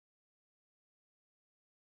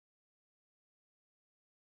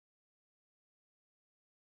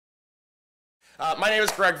My name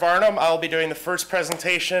is Greg Varnum. I'll be doing the first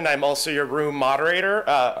presentation. I'm also your room moderator.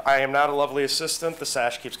 I am not a lovely assistant. The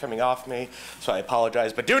sash keeps coming off me, so I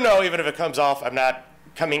apologize. But do know, even if it comes off, I'm not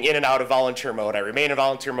coming in and out of volunteer mode. I remain in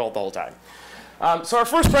volunteer mode the whole time. So our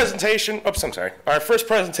first presentation, Our first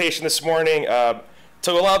presentation this morning,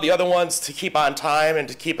 to allow the other ones to keep on time and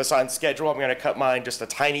to keep us on schedule, I'm going to cut mine just a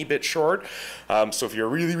tiny bit short. So if you're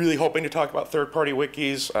really, really hoping to talk about third-party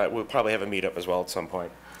wikis, we'll probably have a meetup as well at some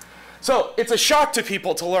point. So it's a shock to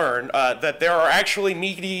people to learn that there are actually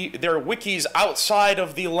wikis outside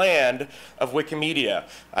of the land of Wikimedia.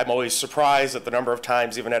 I'm always surprised at the number of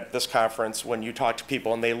times, even at this conference, when you talk to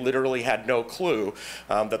people and they literally had no clue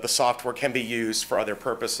that the software can be used for other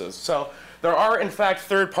purposes. So there are, in fact,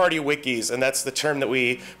 third-party wikis, and that's the term that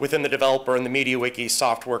we, within the developer and the Mediawiki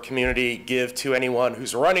software community, give to anyone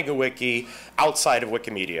who's running a wiki outside of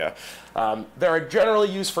Wikimedia. They are generally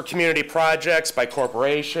used for community projects by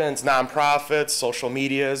corporations, nonprofits, social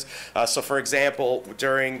medias. So for example,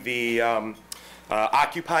 during the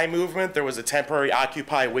Occupy movement, there was a temporary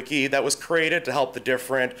Occupy wiki that was created to help the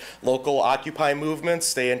different local Occupy movements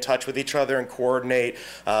stay in touch with each other and coordinate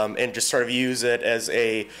and just sort of use it as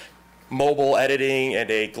a mobile editing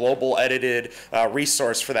and a global edited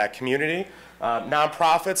resource for that community.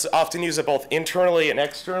 Nonprofits often use it both internally and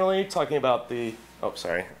externally, talking about the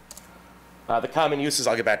common uses.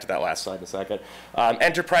 I'll get back to that last slide in a second.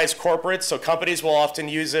 Enterprise corporates, so companies will often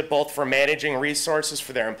use it both for managing resources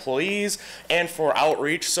for their employees and for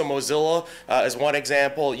outreach. So Mozilla, as one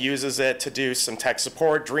example, uses it to do some tech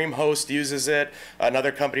support. DreamHost uses it.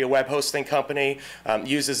 Another company, a web hosting company,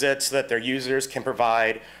 uses it so that their users can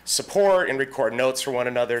provide support and record notes for one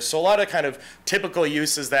another. So a lot of kind of typical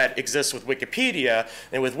uses that exist with Wikipedia,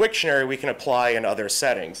 and with Wiktionary we can apply in other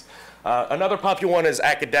settings. Another popular one is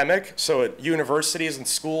academic. So at universities and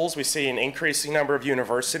schools, we see an increasing number of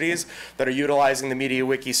universities that are utilizing the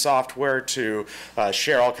Mediawiki software to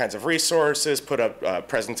share all kinds of resources, put up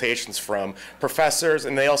presentations from professors,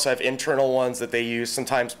 and they also have internal ones that they use.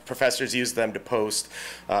 Sometimes professors use them to post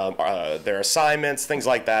their assignments, things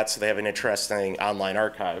like that, so they have an interesting online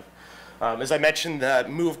archive. As I mentioned, the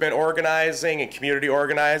movement organizing and community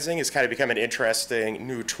organizing has kind of become an interesting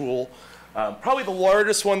new tool. Probably the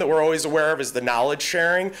largest one that we're always aware of is the knowledge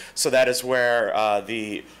sharing. So that is where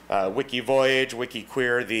the Wiki Voyage, Wiki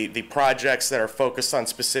Queer, the projects that are focused on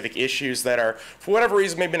specific issues that are, for whatever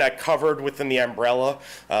reason, maybe not covered within the umbrella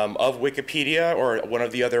of Wikipedia or one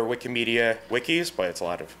of the other Wikimedia wikis. Boy, it's a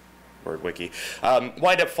lot of word wiki.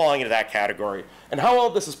 Wind up falling into that category. And how all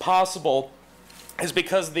this is possible is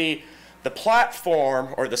because the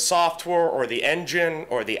platform or the software or the engine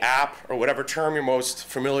or the app or whatever term you're most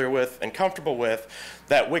familiar with and comfortable with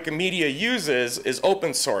that Wikimedia uses is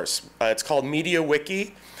open source. It's called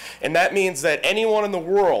Mediawiki, and that means that anyone in the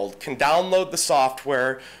world can download the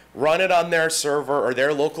software, run it on their server or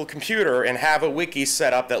their local computer, and have a wiki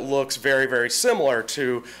set up that looks very, very similar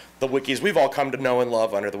to the wikis we've all come to know and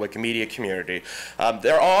love under the Wikimedia community.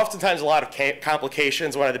 There are oftentimes a lot of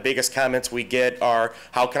complications. One of the biggest comments we get are,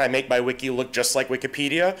 how can I make my wiki look just like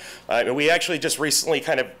Wikipedia? And we actually just recently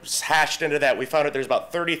kind of hashed into that. We found that there's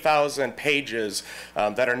about 30,000 pages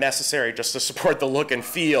that are necessary just to support the look and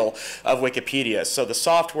feel of Wikipedia. So the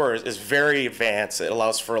software is very advanced. It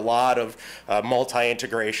allows for a lot of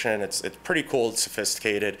multi-integration. It's pretty cool and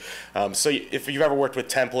sophisticated. So if you've ever worked with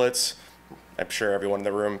templates, I'm sure everyone in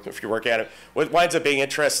the room, if you work at it, what winds up being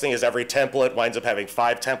interesting is every template winds up having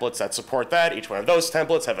 5 templates that support that. Each one of those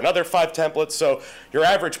templates have another 5 templates. So your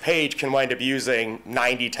average page can wind up using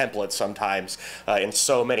 90 templates sometimes in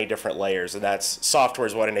so many different layers. And that's software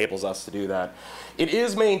is what enables us to do that. It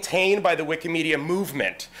is maintained by the Wikimedia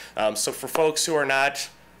movement. So for folks who are not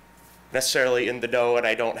necessarily in the know, and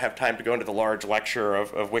I don't have time to go into the large lecture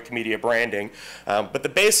of Wikimedia branding, but the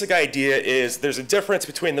basic idea is there's a difference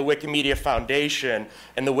between the Wikimedia Foundation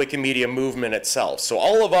and the Wikimedia movement itself. So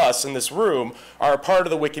all of us in this room are a part of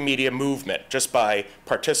the Wikimedia movement just by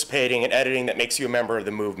participating and editing. That makes you a member of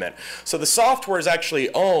the movement. So the software is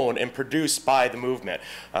actually owned and produced by the movement.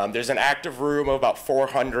 There's an active room of about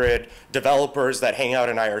 400 developers that hang out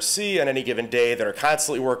in IRC on any given day that are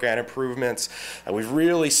constantly working on improvements. And we've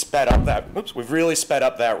really sped up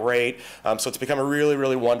that rate, so it's become a really,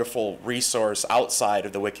 really wonderful resource outside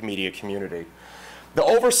of the Wikimedia community. The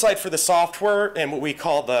oversight for the software and what we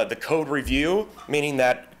call the code review, meaning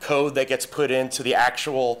that code that gets put into the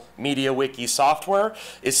actual Mediawiki software,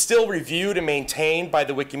 is still reviewed and maintained by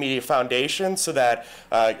the Wikimedia Foundation, so that,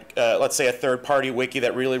 let's say, a third-party wiki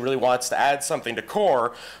that really, really wants to add something to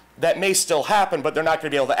core, that may still happen, but they're not going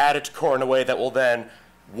to be able to add it to core in a way that will then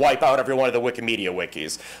wipe out every one of the Wikimedia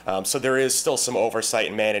wikis. So there is still some oversight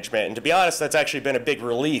and management. And to be honest, that's actually been a big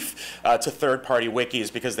relief to third-party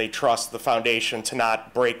wikis because they trust the foundation to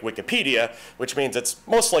not break Wikipedia, which means it's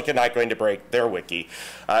most likely not going to break their wiki.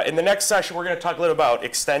 In the next session, we're going to talk a little about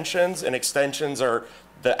extensions, and extensions are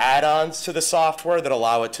the add-ons to the software that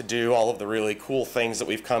allow it to do all of the really cool things that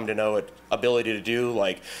we've come to know its ability to do,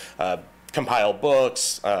 like compile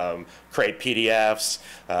books, create PDFs,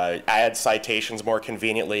 add citations more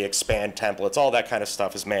conveniently, expand templates, all that kind of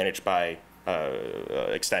stuff is managed by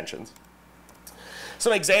extensions.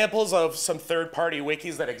 Some examples of some third-party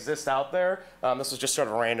wikis that exist out there. This is just sort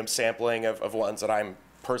of a random sampling of ones that I'm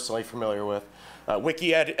personally familiar with.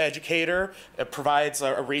 WikiEducator provides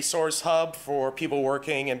a resource hub for people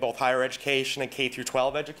working in both higher education and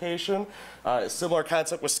K-12 education. A similar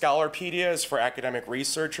concept with Scholarpedia is for academic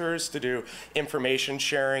researchers to do information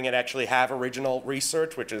sharing and actually have original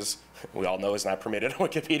research, which is, we all know, is not permitted on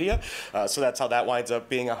Wikipedia. So that's how that winds up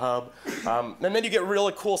being a hub. And then you get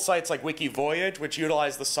really cool sites like WikiVoyage, which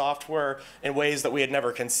utilize the software in ways that we had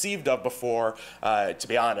never conceived of before, to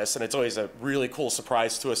be honest. And it's always a really cool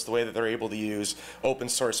surprise to us the way that they're able to use open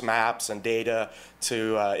source maps and data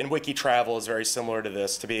to, and WikiTravel is very similar to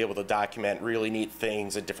this, to be able to document really neat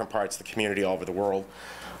things in different parts of the community all over the world.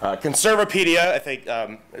 Conservapedia, I think,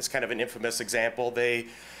 is kind of an infamous example. They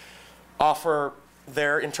offer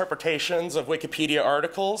their interpretations of Wikipedia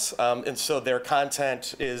articles, and so their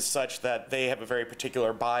content is such that they have a very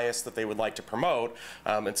particular bias that they would like to promote,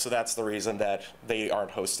 and so that's the reason that they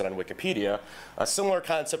aren't hosted on Wikipedia. A similar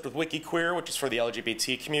concept with WikiQueer, which is for the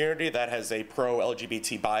LGBT community, that has a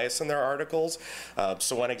pro-LGBT bias in their articles.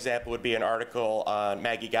 So one example would be an article on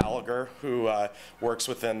Maggie Gallagher, who works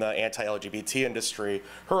within the anti-LGBT industry.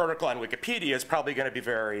 Her article on Wikipedia is probably going to be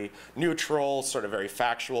very neutral, sort of very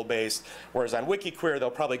factual based, whereas on WikiQueer,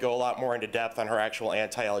 they'll probably go a lot more into depth on her actual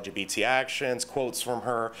anti-LGBT actions, quotes from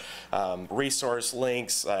her, resource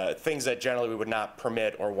links, things that generally we would not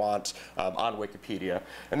permit or want on Wikipedia.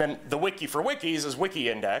 And then the wiki for wikis is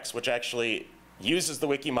WikiIndex, which actually uses the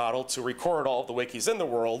wiki model to record all of the wikis in the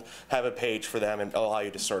world, have a page for them, and allow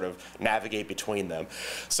you to sort of navigate between them.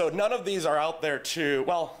 So none of these are out there to,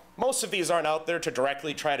 well, most of these aren't out there to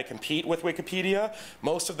directly try to compete with Wikipedia.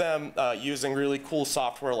 Most of them using really cool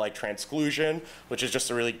software like transclusion, which is just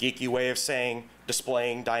a really geeky way of saying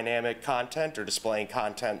displaying dynamic content or displaying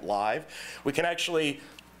content live. We can actually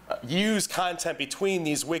use content between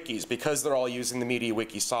these wikis because they're all using the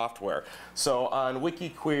Mediawiki software. So on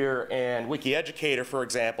WikiQueer and WikiEducator, for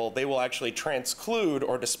example, they will actually transclude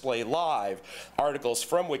or display live articles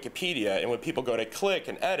from Wikipedia, and when people go to click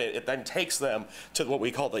and edit, it then takes them to what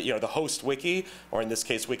we call the, the host wiki, or in this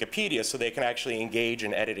case Wikipedia, so they can actually engage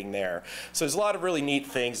in editing there. So there's a lot of really neat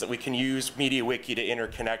things that we can use Mediawiki to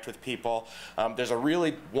interconnect with people. There's a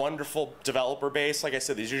really wonderful developer base. Like I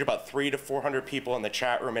said, there's usually about 300 to 400 people in the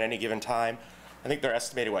chat room at any given time. I think they're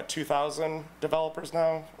estimated, what, 2,000 developers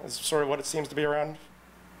now is sort of what it seems to be around?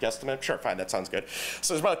 Guesstimate? Sure, fine, that sounds good.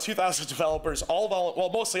 So there's about 2,000 developers, well,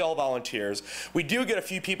 mostly all volunteers. We do get a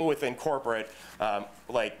few people within corporate,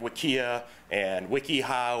 like Wikia and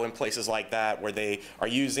WikiHow and places like that, where they are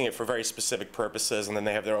using it for very specific purposes, and then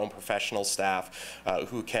they have their own professional staff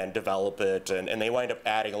who can develop it, and they wind up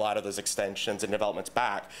adding a lot of those extensions and developments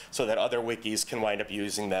back so that other wikis can wind up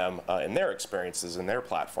using them in their experiences and their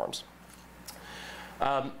platforms.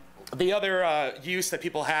 The other use that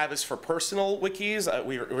people have is for personal wikis.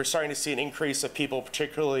 We're starting to see an increase of people,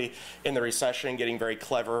 particularly in the recession, getting very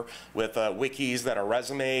clever with wikis that are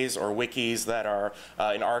resumes, or wikis that are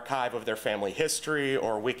an archive of their family history,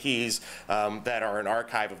 or wikis that are an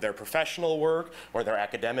archive of their professional work or their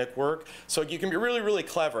academic work. So you can be really, really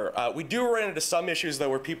clever. We do run into some issues, though,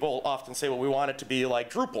 where people often say, well, we want it to be like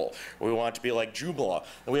Drupal, or we want it to be like Joomla.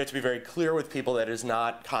 And we have to be very clear with people that it is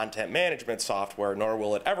not content management software, nor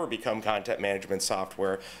will it ever become content management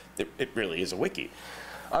software. It really is a wiki.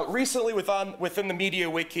 Recently, within the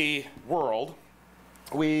Mediawiki world,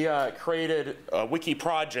 we created a wiki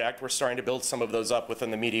project. We're starting to build some of those up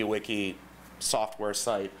within the Mediawiki software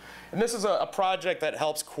site. And this is a project that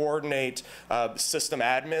helps coordinate system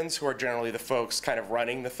admins, who are generally the folks kind of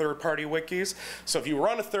running the third-party wikis. So if you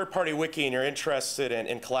run a third-party wiki and you're interested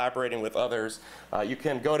in collaborating with others, you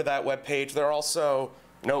can go to that web page. There are also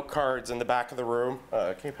note cards in the back of the room.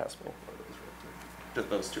 Can you pass me just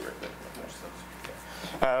those two right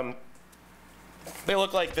there? They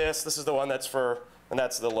look like this. This is the one that's for, and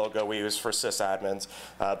that's the logo we use for sysadmins.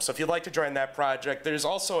 So if you'd like to join that project, there's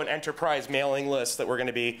also an enterprise mailing list that we're going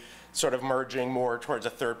to be sort of merging more towards a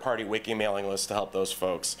third-party wiki mailing list to help those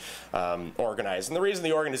folks organize. And the reason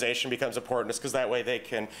the organization becomes important is because that way they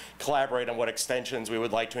can collaborate on what extensions we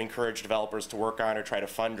would like to encourage developers to work on, or try to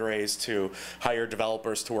fundraise to hire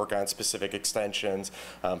developers to work on specific extensions.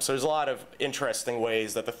 So there's a lot of interesting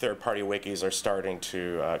ways that the third-party wikis are starting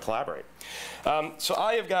to collaborate. So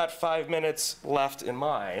I have got 5 minutes left in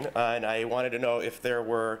mine, and I wanted to know if there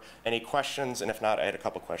were any questions, and if not, I had a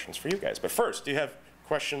couple questions for you guys. But first, do you have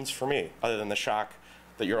questions for me, other than the shock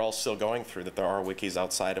that you're all still going through, that there are wikis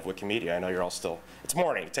outside of Wikimedia? I know you're all still, it's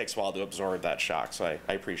morning, it takes a while to absorb that shock, so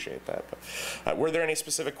I appreciate that. But, were there any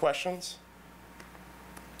specific questions?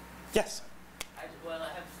 Yes? Well, I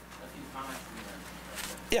have a few comments from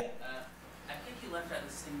you. Yeah. I think you left out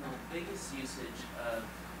the single biggest usage of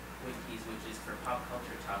wikis, which is for pop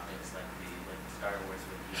culture topics like the Star Wars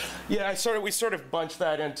wiki. Yeah, we sort of bunched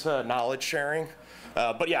that into knowledge sharing.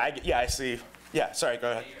 But yeah, I see. Yeah, sorry,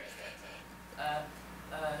 go ahead.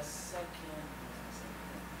 Second,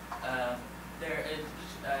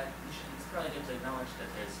 it's probably good to acknowledge that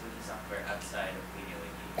there's wiki software outside of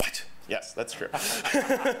Mediawiki. What? Yes, that's true.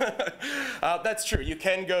 That's true. You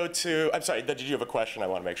can go to, I'm sorry, did you have a question? I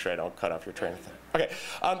want to make sure I don't cut off your train of thought. Okay,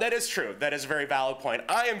 that is true. That is a very valid point.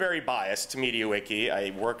 I am very biased to Mediawiki.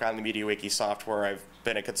 I work on the Mediawiki software. I've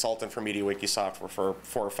been a consultant for Mediawiki software for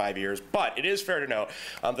 4 or 5 years, but it is fair to note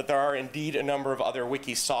that there are indeed a number of other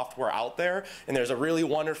wiki software out there, and there's a really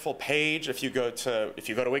wonderful page if you go to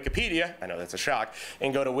Wikipedia. I know that's a shock,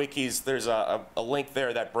 and go to wikis. There's a link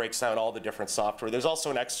there that breaks down all the different software. There's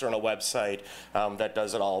also an external website that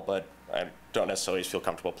does it all, but I don't necessarily feel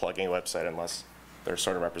comfortable plugging a website unless they're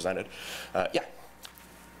sort of represented. Yeah. Okay.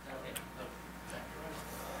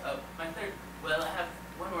 My third. Well, I have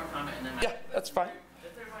one more comment, and then my. Yeah, that's fine. The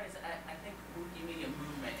third one is I think Wikimedia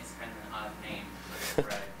movement is kind of an odd name.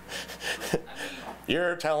 Right. I mean,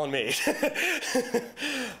 you're telling me. I think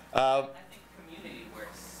community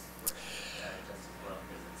works just as well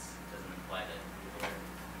because it doesn't imply that people are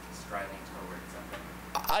striving towards something.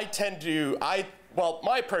 I tend to, well,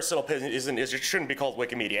 my personal opinion is it shouldn't be called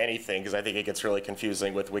Wikimedia anything, because I think it gets really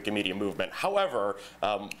confusing with Wikimedia movement. However,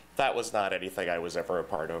 that was not anything I was ever a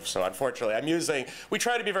part of. So unfortunately, we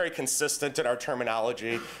try to be very consistent in our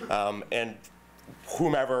terminology, and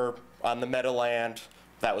whomever on the metaland,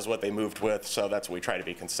 that was what they moved with, so that's what we try to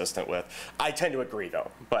be consistent with. I tend to agree,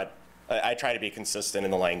 though, but I try to be consistent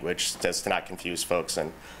in the language as to not confuse folks,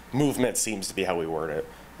 and movement seems to be how we word it.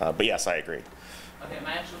 But yes, I agree. Okay,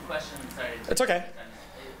 my actual question, sorry. It's okay.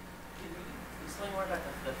 Can you explain more about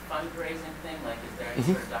the fundraising thing? Like, is there any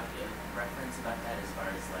sort of reference about that as far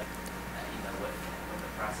as, like, what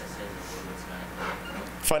the process is or what's going on?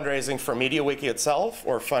 Fundraising for Mediawiki itself,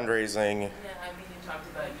 or fundraising? Yeah, I mean, you talked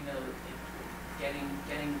about,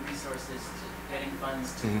 getting resources, getting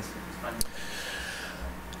funds to fund.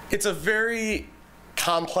 It's a very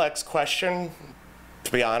complex question,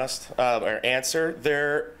 to be honest, or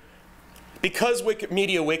answer. Because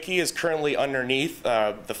Mediawiki is currently underneath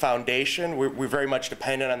the foundation, we're very much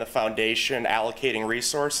dependent on the foundation allocating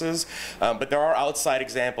resources. But there are outside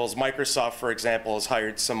examples. Microsoft, for example, has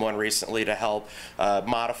hired someone recently to help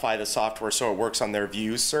modify the software so it works on their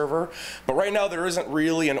Views server. But right now, there isn't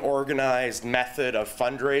really an organized method of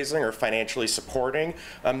fundraising or financially supporting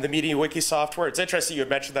the Mediawiki software. It's interesting you had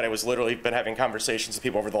mentioned that I was literally been having conversations with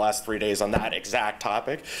people over the last 3 days on that exact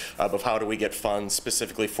topic of how do we get funds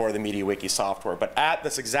specifically for the Mediawiki software. But at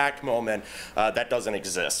this exact moment, that doesn't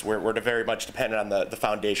exist. We're very much dependent on the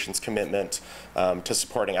foundation's commitment to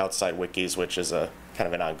supporting outside wikis, which is a kind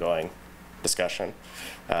of an ongoing discussion.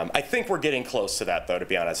 I think we're getting close to that, though, to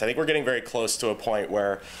be honest. I think we're getting very close to a point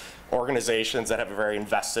where organizations that have a very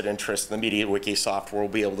invested interest in the Mediawiki software will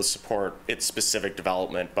be able to support its specific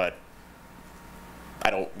development, but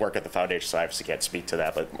I don't work at the foundation, so I obviously can't speak to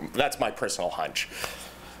that, but that's my personal hunch.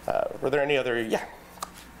 Were there any other, yeah?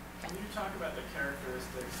 Can you talk about the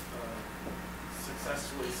characteristics of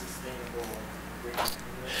successfully sustainable wiki community?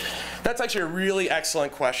 That's actually a really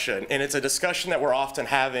excellent question, and it's a discussion that we're often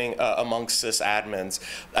having amongst sysadmins.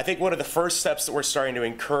 I think one of the first steps that we're starting to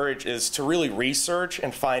encourage is to really research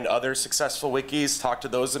and find other successful wikis, talk to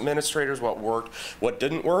those administrators, what worked, what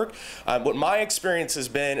didn't work. What my experience has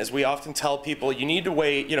been is we often tell people you need to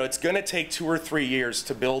wait, it's going to take 2 or 3 years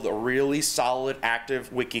to build a really solid,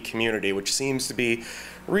 active wiki community, which seems to be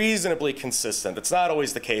reasonably consistent. That's not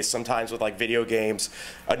always the case. Sometimes with like video games,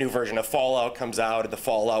 a new version of Fallout comes comes out, and the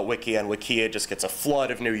Fallout Wiki on Wikia just gets a flood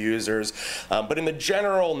of new users. But in the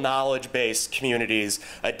general knowledge-based communities,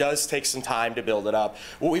 it does take some time to build it up.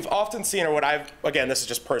 What we've often seen, or what I've, again, this is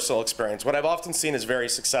just personal experience, what I've often seen is very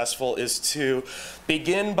successful is to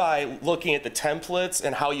begin by looking at the templates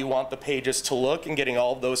and how you want the pages to look and getting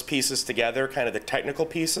all of those pieces together, kind of the technical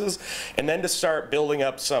pieces, and then to start building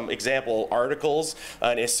up some example articles.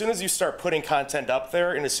 And as soon as you start putting content up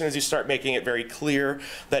there, and as soon as you start making it very clear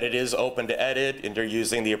that it is open to edit and you're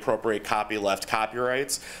using the appropriate copyleft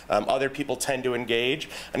copyrights, other people tend to engage.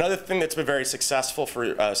 Another thing that's been very successful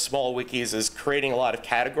for small wikis is creating a lot of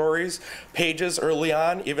categories pages early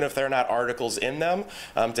on, even if they're not articles in them,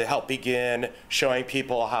 to help begin showing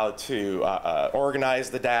people how to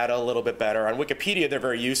organize the data a little bit better. On Wikipedia, they're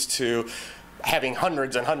very used to having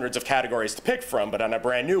hundreds and hundreds of categories to pick from, but on a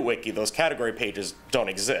brand new wiki, those category pages don't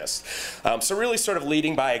exist. So really sort of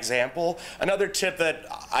leading by example. Another tip that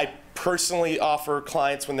I personally offer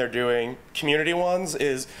clients when they're doing community ones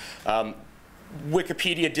is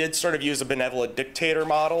Wikipedia did sort of use a benevolent dictator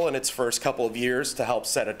model in its first couple of years to help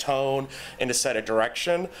set a tone and to set a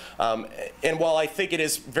direction. And while I think it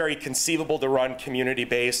is very conceivable to run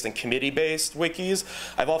community-based and committee-based wikis,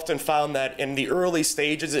 I've often found that in the early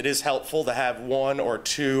stages it is helpful to have one or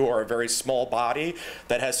two or a very small body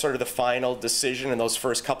that has sort of the final decision in those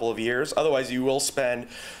first couple of years. Otherwise you will spend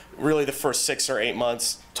really the first 6 or 8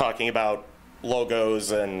 months talking about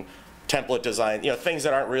logos and template design, things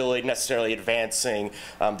that aren't really necessarily advancing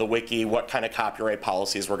the wiki, what kind of copyright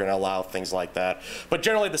policies we're going to allow, things like that. But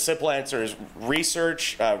generally the simple answer is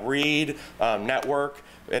research, read, network,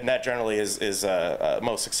 and that generally is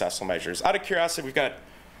most successful measures. Out of curiosity, we've got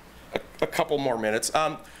a couple more minutes.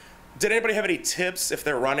 Did anybody have any tips if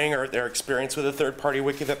they're running or their experience with a third-party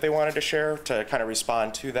wiki that they wanted to share to kind of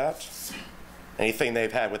respond to that? Anything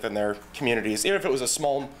they've had within their communities, even if it was a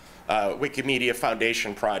small Wikimedia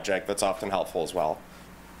Foundation project, that's often helpful as well.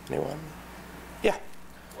 Anyone? Yeah.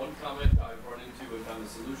 One comment I've run into and found a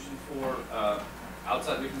solution for,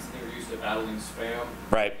 outside wikis, they were used to battling spam.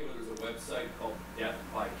 Right. There's a website called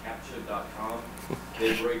deathbycaptcha.com.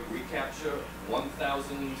 They break reCAPTCHA,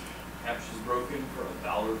 1,000 captchas broken for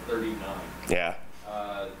 $1.39. Yeah.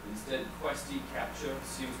 Instead, Questy CAPTCHA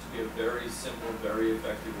seems to be a very simple, very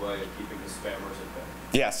effective way of keeping the spammers at bay.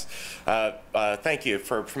 Yes. Thank you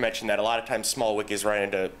for mentioning that. A lot of times small wikis run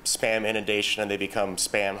into spam inundation and they become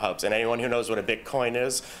spam hubs. And anyone who knows what a Bitcoin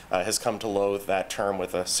is has come to loathe that term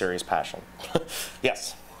with a serious passion.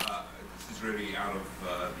 Yes? This is really out of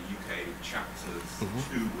the UK chapters 2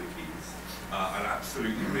 wikis. I'd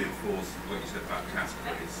absolutely reinforce what you said about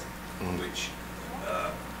categories, which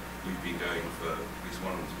we've been going for, at least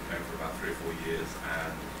one of them's been going for about 3 or 4 years,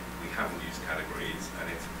 and we haven't used categories, and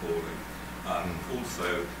it's appalling.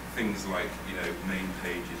 Also, things like main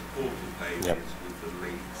pages, portal pages with the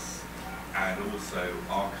links, and also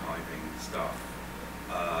archiving stuff.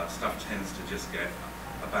 Stuff tends to just get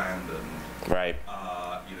abandoned. Right.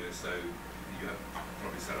 So you have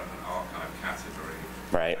probably set up an archive category.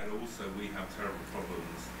 Right. And also, we have terrible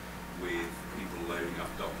problems with people loading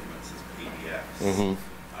up documents as PDFs.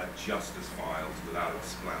 Just as files without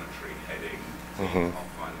explanatory heading, so you can't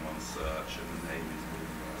find them on search, and the name is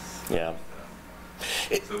meaningless.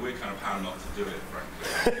 Yeah. So we're kind of how not to do it,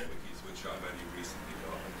 frankly, on wikis, which I've only recently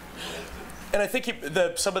got involved in. And I think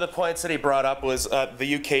some of the points that he brought up was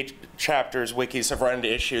the UK chapters wikis have run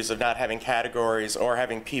into issues of not having categories or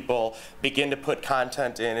having people begin to put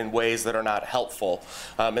content in ways that are not helpful.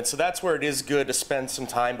 And so that's where it is good to spend some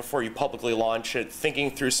time before you publicly launch it,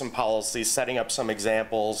 thinking through some policies, setting up some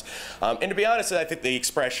examples. And to be honest, I think the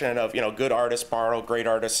expression of good artists borrow, great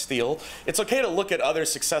artists steal. It's okay to look at other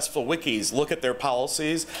successful wikis, look at their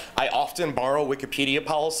policies. I often borrow Wikipedia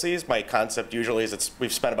policies. My concept usually is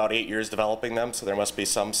we've spent about 8 years developing them, so there must be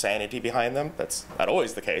some sanity behind them. That's not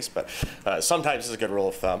always the case, but sometimes it's a good rule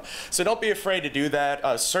of thumb. So don't be afraid to do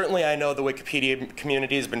that. Certainly I know the Wikipedia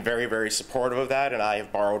community has been very, very supportive of that, and I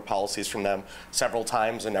have borrowed policies from them several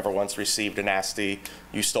times and never once received a nasty,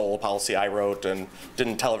 you stole a policy I wrote and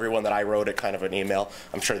didn't tell everyone that I wrote it kind of an email.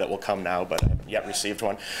 I'm sure that will come now, but I haven't yet received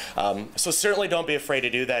one. So certainly don't be afraid to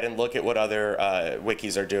do that and look at what other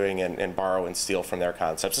wikis are doing and borrow and steal from their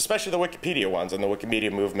concepts, especially the Wikipedia ones and the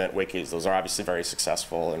Wikimedia movement wikis. Those are obviously very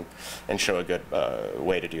successful and show a good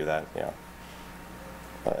way to do that. Yeah.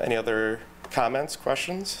 Any other comments,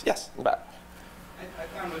 questions? Yes, in the back. I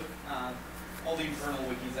found with all the internal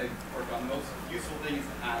wikis I've worked on, the most useful thing is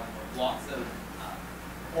to have lots of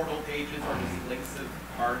portal pages or just links of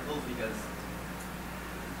articles because,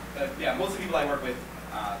 yeah, most of the people I work with,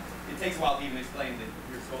 it takes a while to even explain that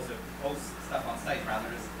you're supposed to post stuff on sites rather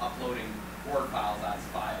than just uploading Word files as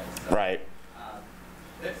files. So, right.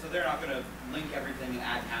 So they're not going to link everything and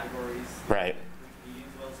add categories. Right. Wikipedia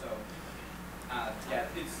as well. So yeah,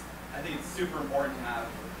 I think it's super important to have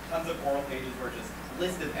tons of oral pages where it's just a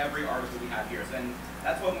list of every article we have here. So then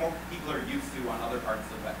that's what more people are used to on other parts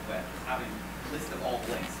of the web, just having a list of all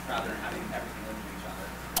links rather than having everything linked to each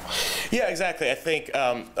other. Yeah, exactly. I think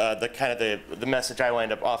the message I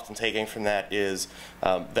wind up often taking from that is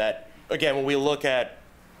that, again, when we look at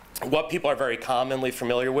what people are very commonly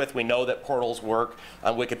familiar with, we know that portals work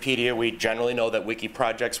on Wikipedia. We generally know that wiki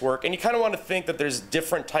projects work. And you kind of want to think that there's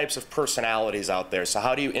different types of personalities out there. So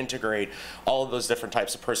how do you integrate all of those different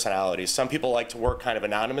types of personalities? Some people like to work kind of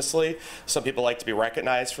anonymously. Some people like to be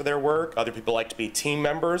recognized for their work. Other people like to be team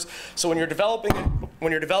members. So when you're developing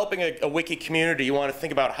a wiki community, you want to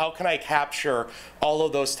think about how can I capture all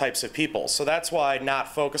of those types of people. So that's why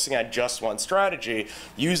not focusing on just one strategy,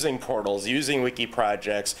 using portals, using wiki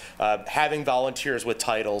projects, having volunteers with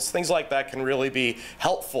titles, things like that can really be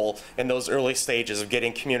helpful in those early stages of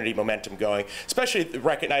getting community momentum going, especially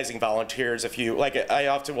recognizing volunteers. If you, like, I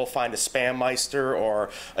often will find a spam meister or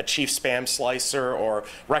a chief spam slicer or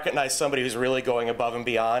recognize somebody who's really going above and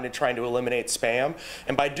beyond and trying to eliminate spam.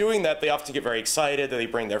 And by doing that, they often get very excited that they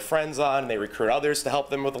bring their friends on and they recruit others to help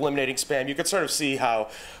them with eliminating spam. You can sort of see how,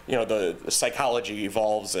 you know, the psychology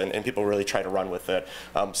evolves and people really try to run with it.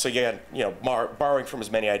 So again, you know, borrowing from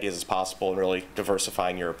as many ideas as possible and really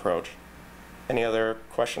diversifying your approach. Any other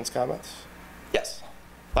questions, comments? Yes,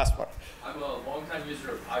 last one. I'm a longtime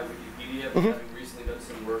user of Wikipedia, but having recently done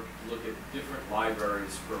some work to look at different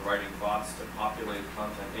libraries for writing bots to populate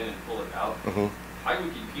content in and pull it out.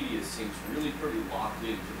 Wikipedia seems really pretty locked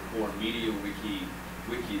into the core Mediawiki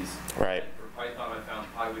wikis. Right. And for Python, I found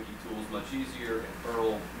PyWiki tools much easier, and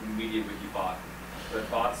Perl Mediawiki bot. But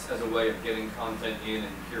bots as a way of getting content in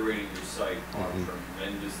and curating your site are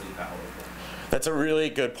tremendously powerful. That's a really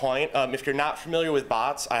good point. If you're not familiar with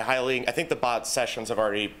bots, I think the bot sessions have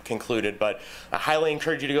already concluded, but I highly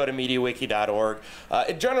encourage you to go to mediawiki.org.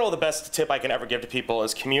 In general, the best tip I can ever give to people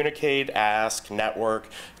is communicate, ask, network,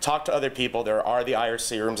 talk to other people. There are the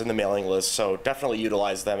IRC rooms and the mailing list, so definitely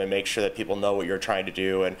utilize them and make sure that people know what you're trying to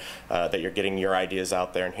do and that you're getting your ideas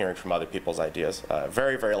out there and hearing from other people's ideas.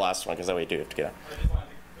 Very, very last one, because then we do have to get out. I just wanted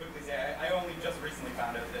to quickly say, I only just recently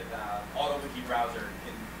found out that AutoWiki browser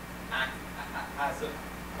can act as a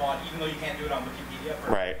bot, even though you can't do it on Wikipedia.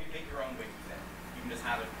 Right. If you make your own wiki, then you can just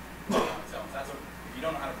have it on its own. So that's if you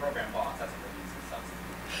don't know how to program bots, that's a really easy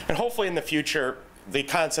substitute. And hopefully in the future, the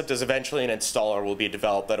concept is eventually an installer will be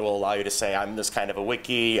developed that will allow you to say, I'm this kind of a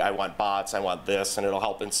wiki, I want bots, I want this, and it'll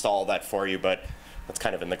help install that for you. But that's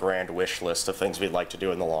kind of in the grand wish list of things we'd like to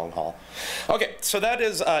do in the long haul. Okay, so that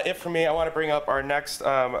is it for me. I want to bring up our next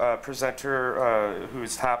presenter,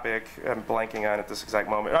 whose topic I'm blanking on at this exact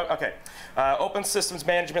moment. Okay, Open Systems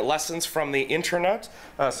Management Lessons from the Internet.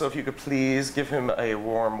 So if you could please give him a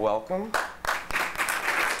warm welcome.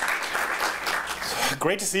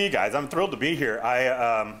 Great to see you guys. I'm thrilled to be here.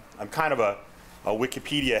 I'm kind of a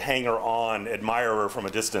Wikipedia hanger-on admirer from a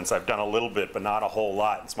distance. I've done a little bit, but not a whole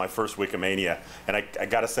lot. It's my first Wikimania. And I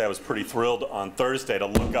got to say, I was pretty thrilled on Thursday to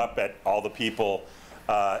look up at all the people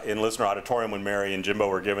in Listener Auditorium when Mary and Jimbo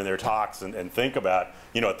were giving their talks and think about,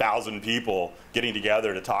 1,000 people getting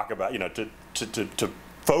together to talk about, to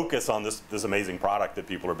focus on this amazing product that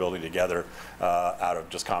people are building together out of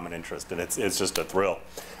just common interest. And it's just a thrill.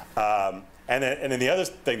 And then the other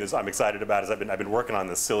thing that I'm excited about is I've been working on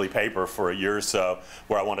this silly paper for a year or so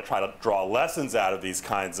where I want to try to draw lessons out of these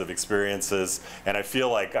kinds of experiences, and I feel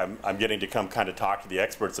like I'm getting to come kind of talk to the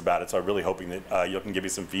experts about it, so I'm really hoping that you can give me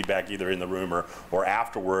some feedback either in the room or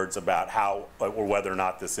afterwards about how or whether or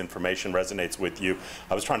not this information resonates with you.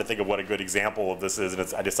 I was trying to think of what a good example of this is,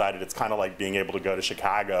 and I decided it's kind of like being able to go to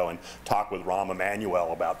Chicago and talk with Rahm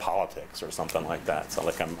Emanuel about politics or something like that. So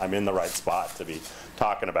like I'm in the right spot to be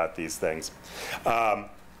talking about these things.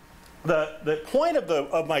 The point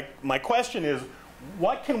of my question is,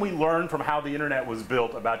 what can we learn from how the internet was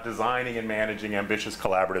built about designing and managing ambitious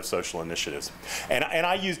collaborative social initiatives? And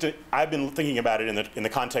I've been thinking about it in the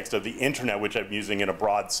context of the internet, which I'm using in a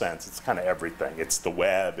broad sense. It's kind of everything. It's the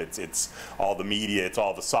web, it's all the media, it's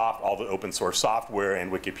all the open source software,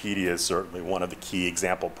 and Wikipedia is certainly one of the key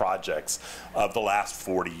example projects of the last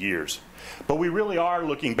 40 years. But we really are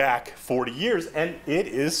looking back 40 years, and it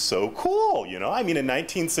is so cool, I mean, in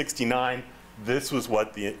 1969, this was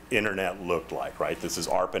what the internet looked like, right? This is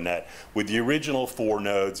ARPANET with the original 4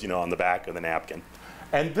 nodes, on the back of the napkin.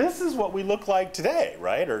 And this is what we look like today,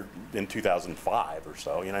 right? Or in 2005 or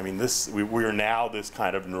so. I mean, we are now this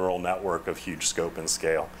kind of neural network of huge scope and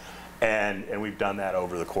scale. And we've done that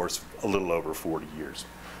over the course of a little over 40 years.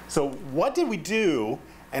 So what did we do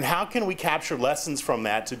And how can we capture lessons from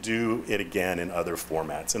that to do it again in other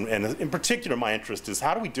formats? And in particular, my interest is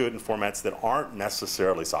how do we do it in formats that aren't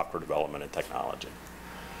necessarily software development and technology?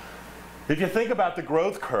 If you think about the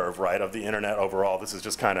growth curve, right, of the internet overall, this is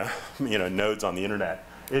just kind of, nodes on the internet.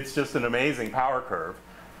 It's just an amazing power curve,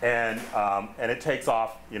 and it takes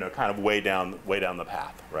off, kind of way down the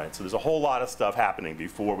path, right? So there's a whole lot of stuff happening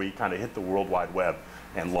before we kind of hit the World Wide Web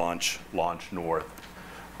and launch north.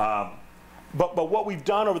 But what we've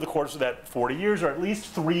done over the course of that 40 years are at least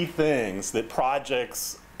 3 things that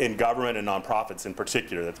projects in government and nonprofits in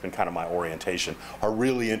particular, that's been kind of my orientation, are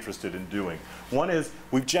really interested in doing. One is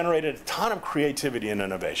we've generated a ton of creativity and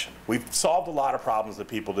innovation. We've solved a lot of problems that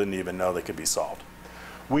people didn't even know they could be solved.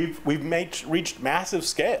 We've reached massive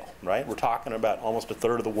scale, right? We're talking about almost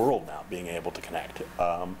 1/3 of the world now being able to connect.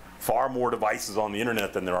 Far more devices on the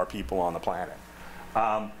internet than there are people on the planet.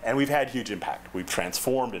 And we've had huge impact. We've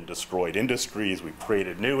transformed and destroyed industries. We've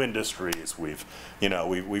created new industries. We've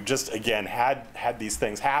just, again, had these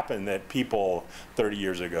things happen that people 30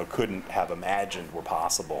 years ago couldn't have imagined were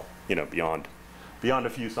possible, beyond a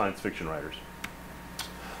few science fiction writers.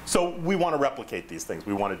 So we want to replicate these things.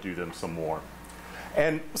 We want to do them some more.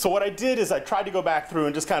 And so what I did is I tried to go back through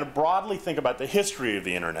and just kind of broadly think about the history of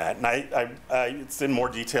the internet. And it's in more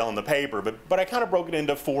detail in the paper, but I kind of broke it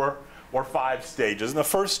into 4 or 5 stages. And the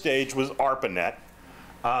first stage was ARPANET.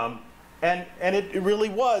 And it really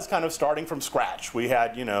was kind of starting from scratch. We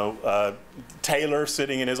had, Taylor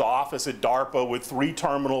sitting in his office at DARPA with 3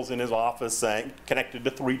 terminals in his office connected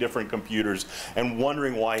to 3 different computers and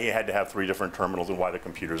wondering why he had to have 3 different terminals and why the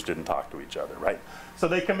computers didn't talk to each other, right? So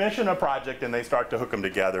they commission a project and they start to hook them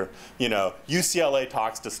together. UCLA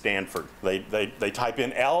talks to Stanford. They type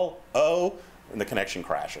in LO and the connection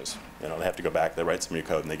crashes. They have to go back, they write some new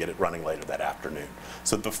code and they get it running later that afternoon.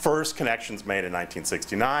 So the first connection's made in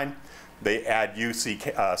 1969. They add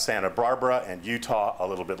UC Santa Barbara and Utah a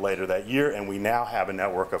little bit later that year, and we now have a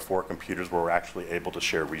network of 4 computers where we're actually able to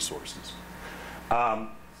share resources.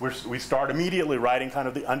 We start immediately writing kind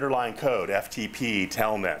of the underlying code, FTP,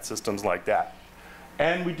 Telnet, systems like that.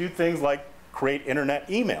 And we do things like create internet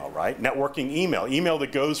email, right? Networking email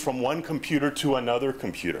that goes from one computer to another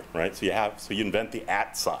computer, right? So you invent the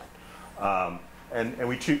 @ sign. And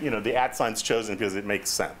we choose, the @ sign's chosen because it makes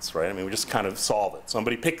sense, right? I mean, we just kind of solve it.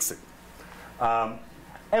 Somebody picks it.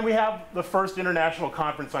 And we have the first international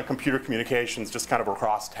conference on computer communications just kind of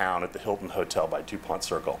across town at the Hilton Hotel by DuPont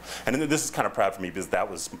Circle. And this is kind of proud for me because that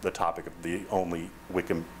was the topic of the only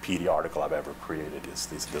Wikipedia article I've ever created is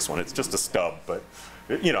this one. It's just a stub, but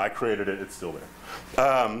I created it, it's still there.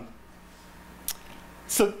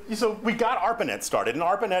 So we got ARPANET started, and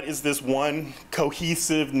ARPANET is this one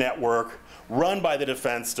cohesive network run by the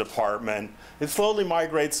Defense Department. It slowly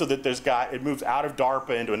migrates so that it moves out of DARPA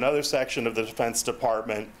into another section of the Defense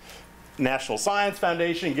Department. National Science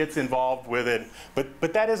Foundation gets involved with it,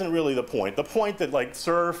 but that isn't really the point. The point that like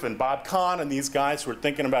Cerf and Bob Kahn and these guys who are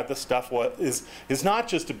thinking about this stuff is not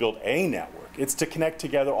just to build a network, it's to connect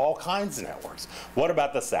together all kinds of networks. What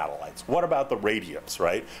about the satellites? What about the radios,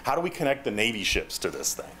 right? How do we connect the Navy ships to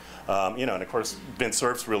this thing? And of course, Ben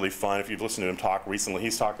Cerf's really fun. If you've listened to him talk recently,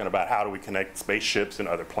 he's talking about how do we connect spaceships and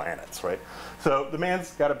other planets, right? So the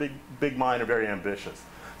man's got a big mind and very ambitious.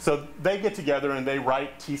 So they get together and they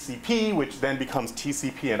write TCP, which then becomes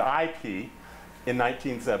TCP and IP in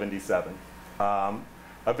 1977.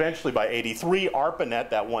 Eventually, by '83, ARPANET,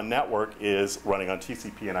 that one network, is running on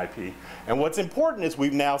TCP and IP. And what's important is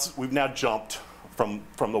we've now jumped from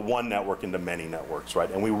the one network into many networks,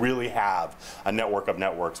 right? And we really have a network of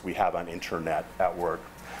networks. We have an internet at work.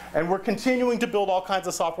 And we're continuing to build all kinds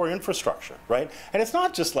of software infrastructure, right? And it's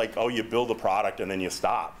not just like, oh, you build a product and then you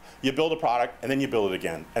stop. You build a product and then you build it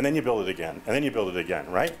again, and then you build it again, and then you build it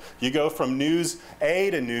again, right? You go from news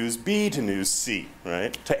A to news B to news C,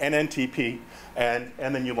 right? To NNTP, and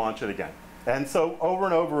then you launch it again. And so over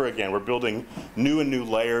and over again, we're building new and new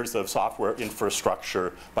layers of software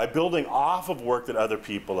infrastructure by building off of work that other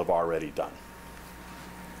people have already done.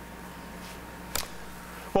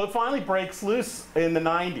 Well, it finally breaks loose in the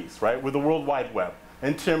 90s, right, with the World Wide Web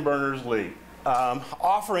and Tim Berners-Lee,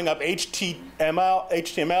 offering up HTML,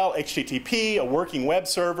 HTTP, a working web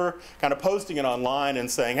server, kind of posting it online and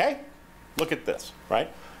saying, hey, look at this, right?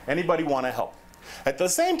 Anybody want to help? At the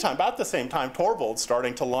same time, about the same time, Torvald's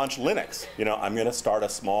starting to launch Linux. I'm going to start a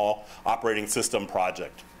small operating system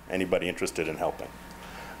project. Anybody interested in helping?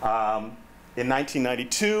 In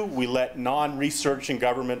 1992, we let non-researching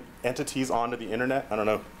government entities onto the internet. I don't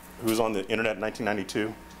know who's on the internet in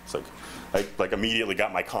 1992. It's like immediately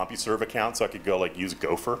got my CompuServe account so I could go use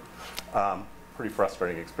Gopher. Pretty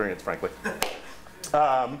frustrating experience, frankly.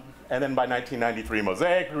 And then by 1993,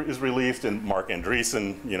 Mosaic is released, and Mark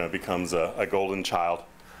Andreessen, becomes a golden child.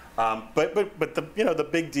 But the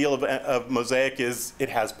big deal of Mosaic is it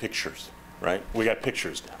has pictures, right? We got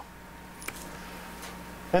pictures now.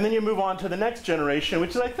 And then you move on to the next generation,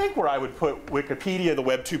 which is, I think, where I would put Wikipedia, the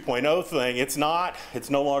Web 2.0 thing. It's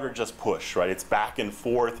no longer just push, right? It's back and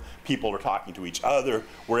forth. People are talking to each other.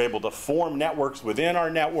 We're able to form networks within our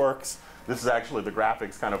networks. This is actually, the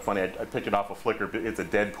graphics kind of funny. I picked it off of Flickr. It's a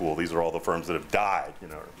Deadpool. These are all the firms that have died,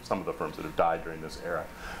 some of the firms that have died during this era.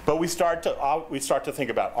 But we start to think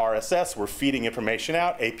about RSS. We're feeding information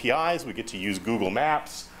out, APIs. We get to use Google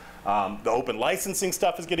Maps. The open licensing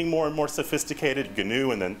stuff is getting more and more sophisticated,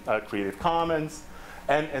 GNU and then Creative Commons.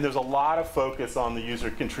 And there's a lot of focus on the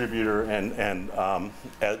user contributor and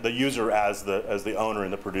the user as the owner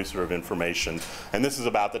and the producer of information. And this is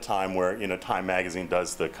about the time where Time Magazine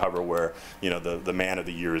does the cover where the man of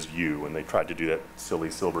the year is you, and they tried to do that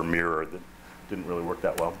silly silver mirror that didn't really work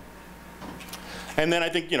that well. And then I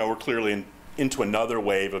think we're clearly into another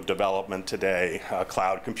wave of development today,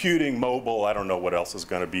 cloud computing, mobile. I don't know what else is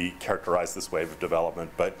going to be characterized this wave of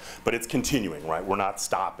development, but it's continuing, right? We're not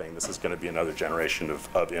stopping. This is going to be another generation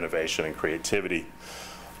of innovation and creativity.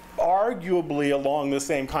 Arguably along the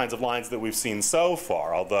same kinds of lines that we've seen so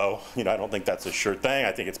far, although I don't think that's a sure thing.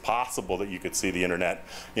 I think it's possible that you could see the internet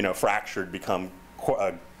fractured, become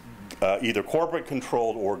either corporate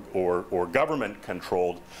controlled or government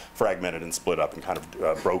controlled, fragmented and split up and kind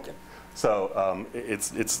of broken. So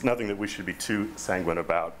it's nothing that we should be too sanguine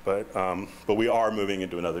about, but we are moving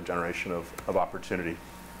into another generation of opportunity.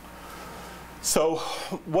 So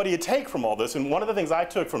what do you take from all this? And one of the things I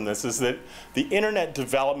took from this is that the internet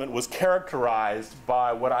development was characterized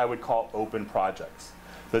by what I would call open projects.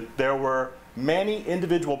 That there were many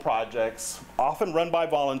individual projects, often run by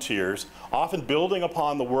volunteers, often building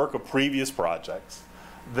upon the work of previous projects,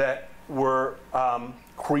 that were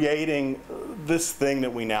creating this thing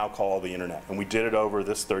that we now call the internet. And we did it over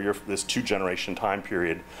this two-generation time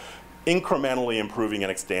period, incrementally improving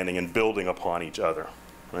and expanding and building upon each other,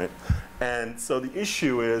 right? And so the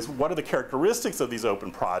issue is, what are the characteristics of these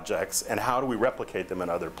open projects, and how do we replicate them in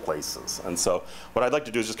other places? And so what I'd like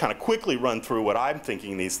to do is just kind of quickly run through what I'm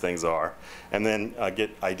thinking these things are, and then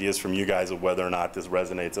get ideas from you guys of whether or not this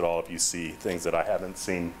resonates at all if you see things that I haven't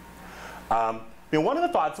seen. One of the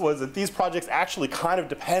thoughts was that these projects actually kind of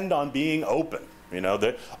depend on being open.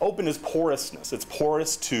 The open is porousness. It's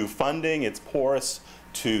porous to funding. It's porous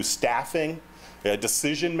to staffing,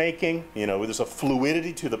 decision making. There's a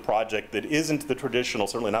fluidity to the project that isn't the traditional,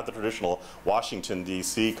 certainly not the traditional Washington,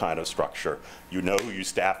 D.C. kind of structure. You know who your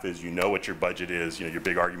staff is. You know what your budget is. Your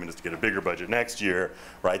big argument is to get a bigger budget next year,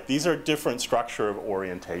 right? These are different structure of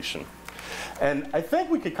orientation. And I think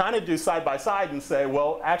we could kind of do side by side and say,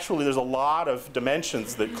 well, actually there's a lot of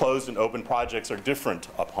dimensions that closed and open projects are different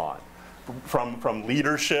upon. From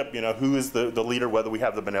leadership, who is the leader, whether we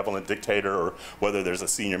have the benevolent dictator or whether there's a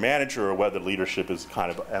senior manager or whether leadership is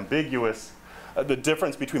kind of ambiguous. The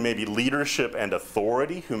difference between maybe leadership and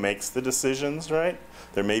authority, who makes the decisions, right?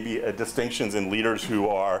 There may be distinctions in leaders who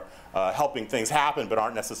are helping things happen but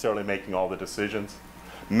aren't necessarily making all the decisions.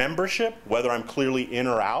 Membership, whether I'm clearly in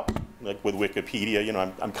or out, like with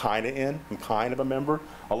Wikipedia, I'm kind of in, I'm kind of a member.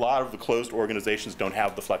 A lot of the closed organizations don't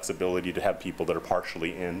have the flexibility to have people that are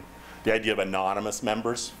partially in. The idea of anonymous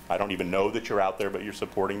members, I don't even know that you're out there, but you're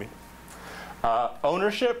supporting me.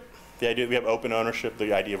 Ownership, the idea that we have open ownership,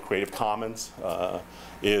 the idea of Creative Commons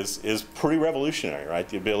is pretty revolutionary, right?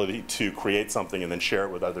 The ability to create something and then share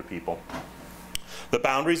it with other people. The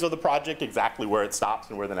boundaries of the project, exactly where it stops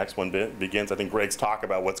and where the next one begins. I think Greg's talk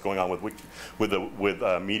about what's going on with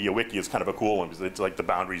Mediawiki is kind of a cool one, because it's like the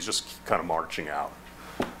boundaries just kind of marching out.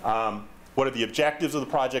 What are the objectives of the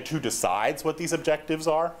project? Who decides what these objectives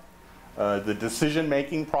are? The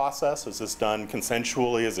decision-making process, is this done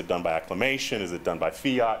consensually? Is it done by acclamation? Is it done by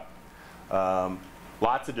fiat?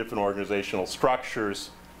 Lots of different organizational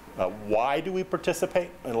structures. Why do we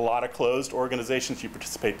participate? In a lot of closed organizations, you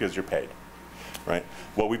participate because you're paid. Right?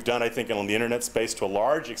 What we've done, I think, on the internet space to a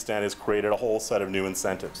large extent is created a whole set of new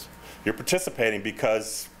incentives. You're participating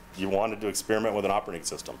because you wanted to experiment with an operating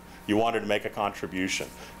system. You wanted to make a contribution.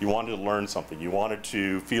 You wanted to learn something. You wanted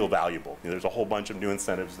to feel valuable. There's a whole bunch of new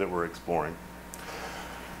incentives that we're exploring.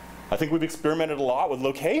 I think we've experimented a lot with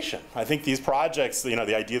location. I think these projects, the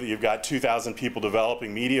idea that you've got 2,000 people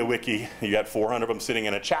developing Mediawiki, you got 400 of them sitting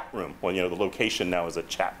in a chat room. Well, the location now is a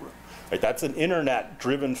chat room. Right? That's an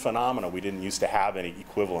internet-driven phenomenon. We didn't used to have any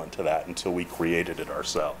equivalent to that until we created it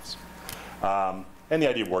ourselves. and the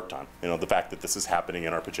idea of work time. You know, the fact that this is happening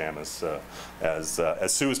in our pajamas, as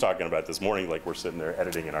Sue was talking about this morning, like we're sitting there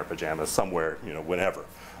editing in our pajamas somewhere, you know, whenever.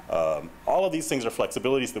 All of these things are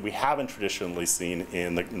flexibilities that we haven't traditionally seen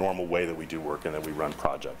in the normal way that we do work and that we run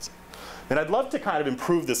projects. And I'd love to kind of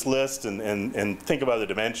improve this list and think about the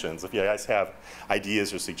dimensions. If you guys have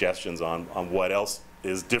ideas or suggestions on what else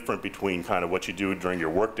is different between kind of what you do during your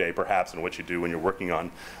workday, perhaps, and what you do when you're working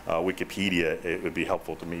on Wikipedia, it would be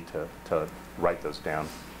helpful to me to write those down.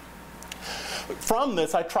 From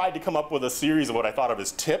this, I tried to come up with a series of what I thought of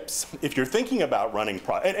as tips. If you're thinking about running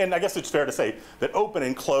and I guess it's fair to say that open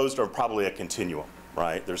and closed are probably a continuum,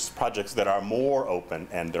 right? There's projects that are more open,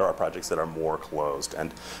 and there are projects that are more closed.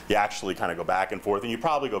 And you actually kind of go back and forth, and you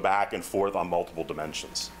probably go back and forth on multiple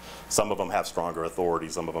dimensions. Some of them have stronger authority,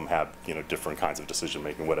 some of them have, you know, different kinds of decision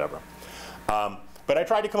making, whatever. But I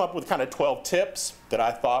tried to come up with kind of 12 tips that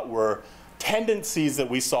I thought were tendencies that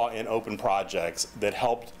we saw in open projects that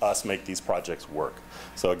helped us make these projects work.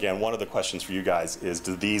 So again, one of the questions for you guys is,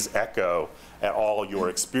 do these echo at all your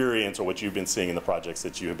experience or what you've been seeing in the projects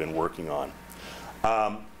that you have been working on?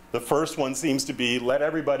 The first one seems to be let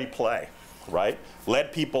everybody play, right?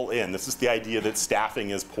 Let people in. This is the idea that staffing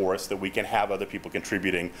is porous, that we can have other people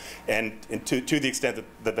contributing, and to the extent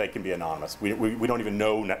that they can be anonymous. We don't even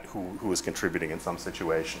know who is contributing in some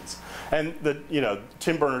situations. And you know,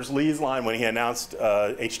 Tim Berners-Lee's line when he announced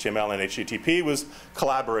HTML and HTTP was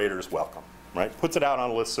collaborators welcome, right? Puts it out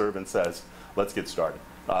on a listserv and says, let's get started.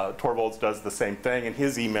 Torvalds does the same thing in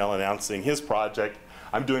his email announcing his project.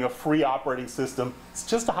 I'm doing a free operating system. It's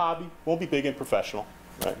just a hobby. Won't be big and professional,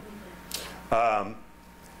 right?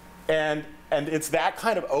 And it's that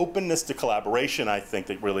kind of openness to collaboration, I think,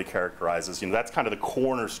 that really characterizes. You know, that's kind of the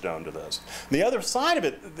cornerstone to this. And the other side of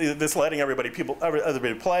it, this letting everybody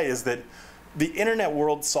play, is that the internet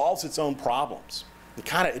world solves its own problems.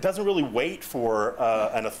 It doesn't really wait for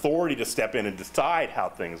an authority to step in and decide how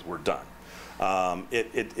things were done.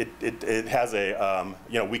 It has a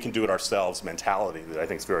you know, we can do it ourselves mentality that I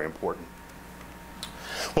think is very important.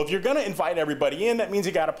 Well, if you're going to invite everybody in, that means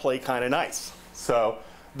you got to play kind of nice. So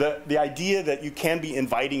the idea that you can be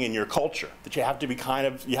inviting in your culture, that you have to be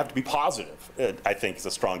positive, I think is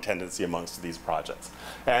a strong tendency amongst these projects.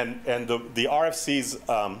 And the RFCs,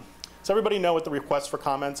 does everybody know what the requests for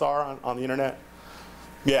comments are on the internet?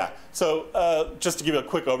 Yeah, so just to give you a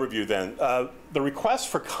quick overview then, the requests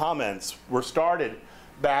for comments were started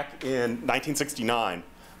back in 1969,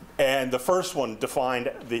 and the first one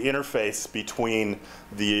defined the interface between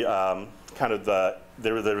the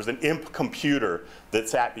there was an IMP computer that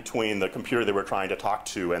sat between the computer they were trying to talk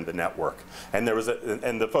to and the network, and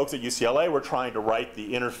the folks at UCLA were trying to write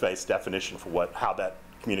the interface definition for how that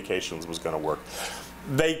communications was going to work.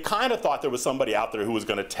 They kind of thought there was somebody out there who was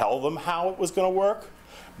going to tell them how it was going to work,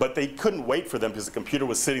 but they couldn't wait for them because the computer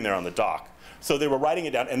was sitting there on the dock. So they were writing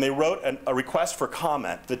it down, and they wrote a request for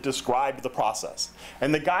comment that described the process.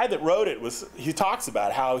 And the guy that wrote it he talks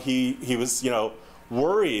about how he was, you know,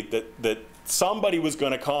 worried that somebody was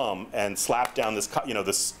going to come and slap down this, you know,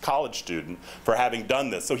 this college student for having done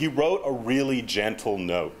this. So he wrote a really gentle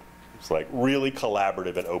note. It's like really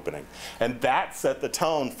collaborative and opening. And that set the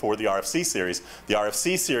tone for the RFC series. The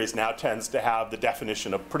RFC series now tends to have the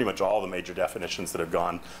definition of pretty much all the major definitions that have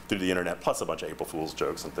gone through the internet, plus a bunch of April Fool's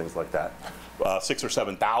jokes and things like that. 6,000 or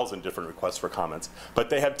 7,000 different requests for comments. But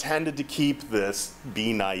they have tended to keep this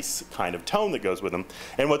be nice kind of tone that goes with them.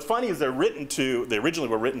 And what's funny is they originally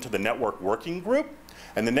were written to the network working group.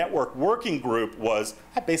 And the network working group was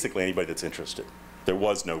basically anybody that's interested. There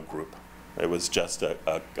was no group. It was just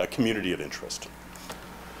a community of interest.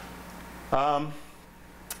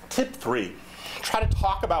 Tip 3, try to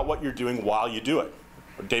talk about what you're doing while you do it.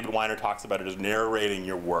 David Weiner talks about it as narrating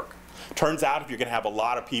your work. Turns out if you're going to have a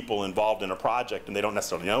lot of people involved in a project and they don't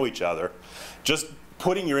necessarily know each other, just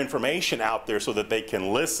putting your information out there so that they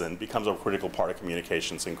can listen becomes a critical part of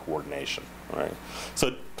communications and coordination. Right?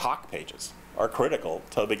 So talk pages are critical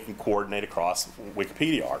so they can coordinate across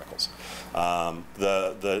Wikipedia articles.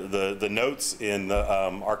 The notes in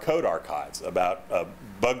our code archives about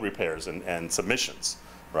bug repairs and submissions,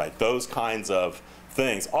 right? Those kinds of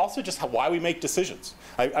things. Also just why we make decisions.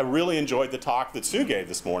 I really enjoyed the talk that Sue gave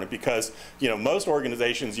this morning because, you know, most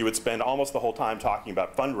organizations you would spend almost the whole time talking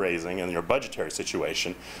about fundraising and your budgetary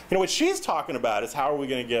situation. You know, what she's talking about is how are we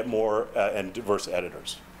going to get more and diverse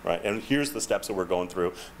editors. Right? And here's the steps that we're going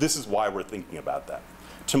through. This is why we're thinking about that.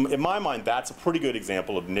 In my mind, that's a pretty good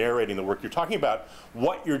example of narrating the work. You're talking about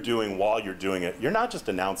what you're doing while you're doing it. You're not just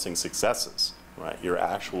announcing successes. Right? You're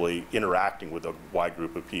actually interacting with a wide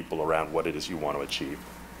group of people around what it is you want to achieve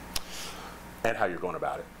and how you're going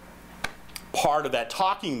about it. Part of that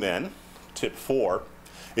talking then, tip 4,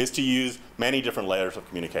 is to use many different layers of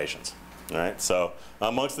communications. All right? So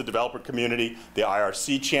amongst the developer community, the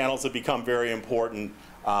IRC channels have become very important.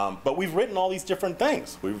 But we've written all these different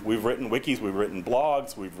things. We've written wikis, we've written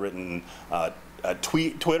blogs, we've written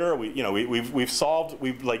Twitter.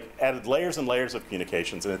 We've like added layers and layers of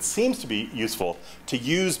communications, and it seems to be useful to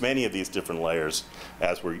use many of these different layers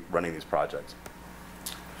as we're running these projects.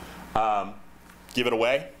 Give it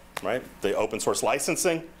away, right? The open source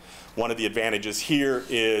licensing. One of the advantages here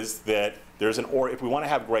is that if we want to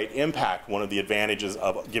have great impact, one of the advantages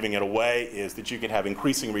of giving it away is that you can have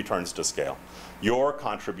increasing returns to scale. Your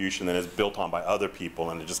contribution then is built on by other people,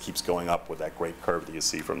 and it just keeps going up with that great curve that you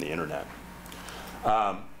see from the internet.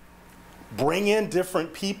 Bring in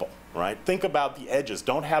different people, right? Think about the edges.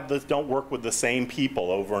 Don't work with the same people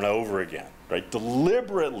over and over again, right?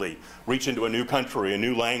 Deliberately reach into a new country, a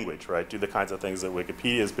new language, right? Do the kinds of things that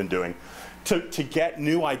Wikipedia has been doing to get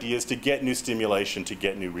new ideas, to get new stimulation, to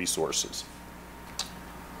get new resources.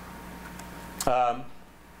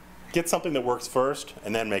 Get something that works first,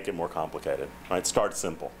 and then make it more complicated, right? Start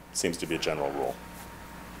simple. Seems to be a general rule.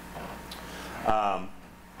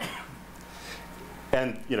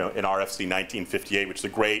 And in RFC 1958, which is a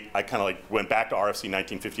great, I kind of like went back to RFC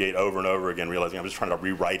 1958 over and over again, realizing I'm just trying to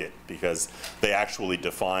rewrite it because they actually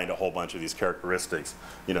defined a whole bunch of these characteristics,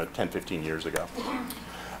 10, 15 years ago.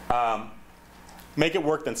 Make it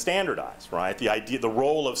work, then standardize, right? The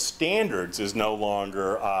role of standards is no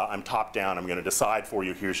longer, I'm top down, I'm going to decide for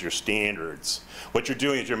you, here's your standards. What you're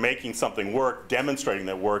doing is you're making something work, demonstrating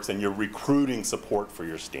that it works, and you're recruiting support for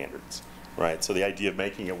your standards, right? So the idea of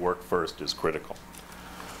making it work first is critical.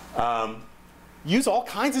 Use all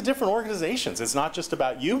kinds of different organizations. It's not just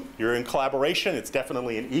about you. You're in collaboration. It's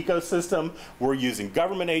definitely an ecosystem. We're using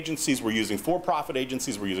government agencies. We're using for-profit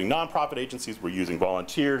agencies. We're using nonprofit agencies. We're using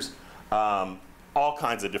volunteers. All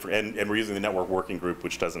kinds of different, and we're using the network working group,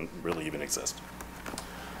 which doesn't really even exist.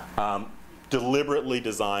 Deliberately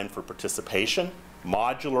designed for participation,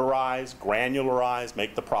 modularize, granularize,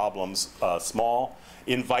 make the problems small.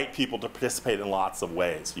 Invite people to participate in lots of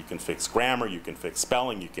ways. You can fix grammar, you can fix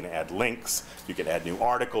spelling, you can add links, you can add new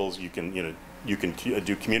articles, you can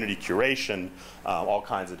do community curation, all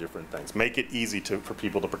kinds of different things. Make it easy for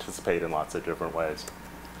people to participate in lots of different ways.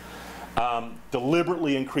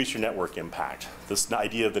 Deliberately increase your network impact. This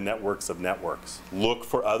idea of the networks of networks. Look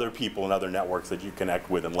for other people and other networks that you connect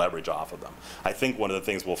with and leverage off of them. I think one of the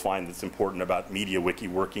things we'll find that's important about Mediawiki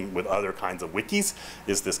working with other kinds of wikis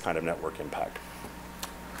is this kind of network impact.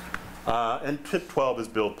 And tip 12 is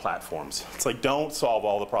build platforms. It's like, don't solve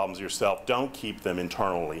all the problems yourself. Don't keep them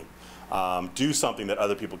internally. Do something that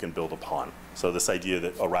other people can build upon. So this idea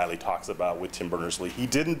that O'Reilly talks about with Tim Berners-Lee, he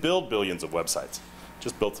didn't build billions of websites.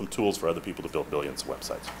 Just built some tools for other people to build billions of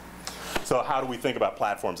websites. So how do we think about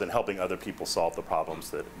platforms and helping other people solve the problems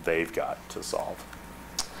that they've got to solve?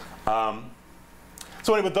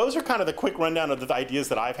 So anyway, those are kind of the quick rundown of the ideas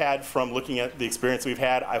that I've had from looking at the experience we've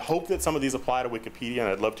had. I hope that some of these apply to Wikipedia, and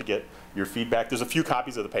I'd love to get your feedback. There's a few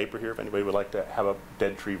copies of the paper here if anybody would like to have a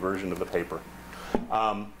dead tree version of the paper.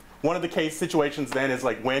 One of the case situations then is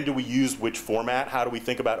like, when do we use which format? How do we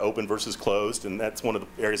think about open versus closed? And that's one of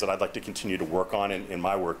the areas that I'd like to continue to work on in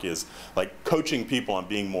my work, is like coaching people on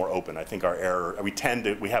being more open. I think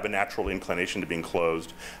we have a natural inclination to being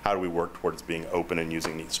closed. How do we work towards being open and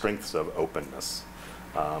using the strengths of openness?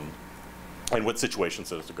 And what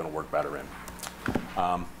situations is it going to work better in?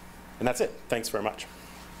 And that's it. Thanks very much.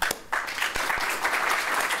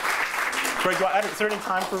 Greg, is there any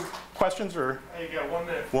time for questions? Or? Hey, you got 1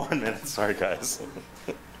 minute. 1 minute. Sorry, guys.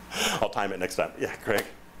 I'll time it next time. Yeah, Greg.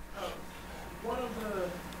 One of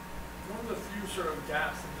the few sort of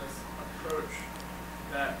gaps in this approach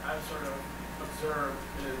that I've sort of observed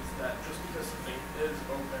is that just because something is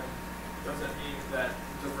open doesn't mean that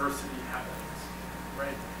diversity happens,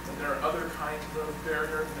 right? That there are other kinds of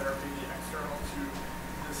barriers that are maybe external to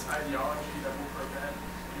this ideology that will prevent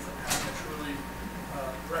you from having a truly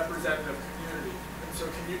representative community. And so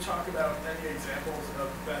can you talk about any examples of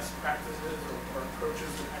best practices or approaches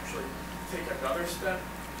that actually take another step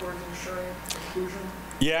towards ensuring inclusion?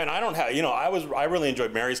 Yeah, and I don't have, I really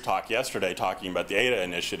enjoyed Mary's talk yesterday talking about the ADA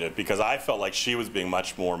initiative, because I felt like she was being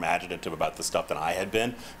much more imaginative about the stuff than I had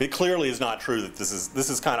been. It clearly is not true that this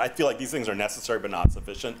is kind of, I feel like these things are necessary but not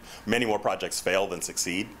sufficient. Many more projects fail than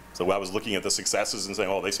succeed. So I was looking at the successes and saying,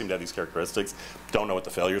 oh, they seem to have these characteristics. Don't know what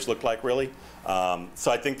the failures look like, really.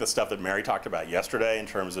 So I think the stuff that Mary talked about yesterday in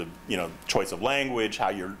terms of, choice of language, how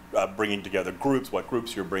you're bringing together groups, what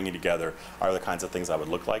groups you're bringing together, are the kinds of things I would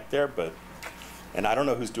look like there. And I don't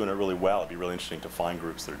know who's doing it really well. It'd be really interesting to find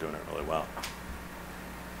groups that are doing it really well.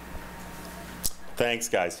 Thanks,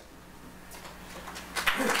 guys.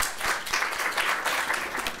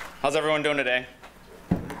 How's everyone doing today?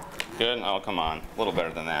 Good? Oh, come on. A little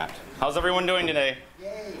better than that. How's everyone doing today?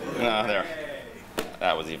 Yay! No, there.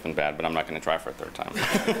 That was even bad, but I'm not going to try for a third time.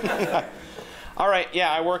 All right,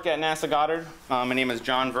 yeah, I work at NASA Goddard. My name is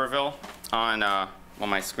John Verville. On, well,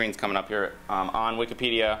 my screen's coming up here. On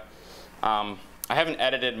Wikipedia. I haven't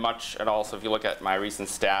edited much at all, so if you look at my recent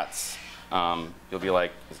stats, you'll be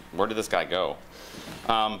like, where did this guy go?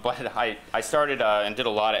 But I started and did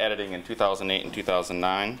a lot of editing in 2008 and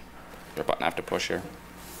 2009. There's a button I have to push here.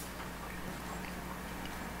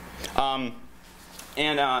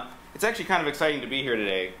 It's actually kind of exciting to be here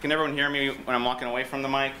today. Can everyone hear me when I'm walking away from the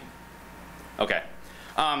mic? Okay.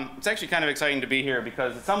 It's actually kind of exciting to be here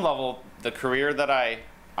because at some level, the career that I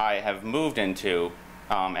have moved into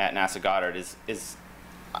at NASA Goddard is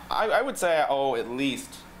I would say I owe at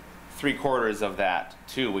least 3/4 of that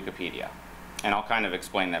to Wikipedia. And I'll kind of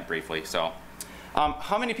explain that briefly. So,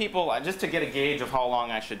 how many people, just to get a gauge of how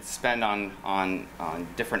long I should spend on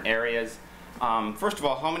different areas, first of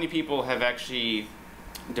all, how many people have actually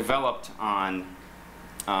developed on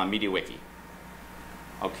Mediawiki?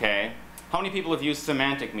 Okay. How many people have used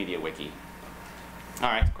Semantic Mediawiki? All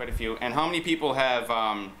right, quite a few. And how many people have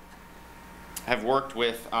worked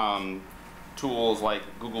with tools like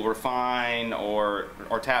Google Refine or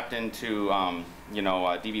tapped into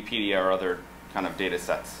DBpedia or other kind of data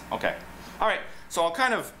sets? Okay. All right. So I'm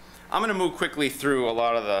going to move quickly through a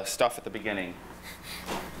lot of the stuff at the beginning.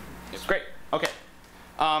 It's great. Okay.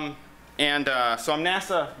 So I'm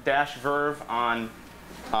Nasa-verve on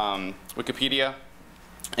Wikipedia,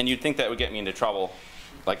 and you'd think that would get me into trouble,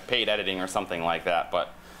 like paid editing or something like that.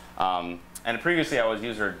 But and previously I was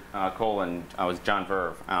user I was John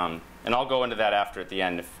Verve, and I'll go into that after at the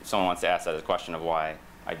end if someone wants to ask that as a question of why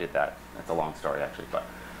I did that. That's a long story actually, but.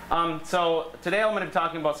 So today I'm going to be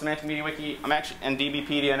talking about Semantic Mediawiki. And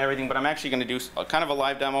DBpedia and everything, but I'm actually going to do kind of a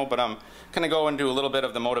live demo. But I'm going to go and do a little bit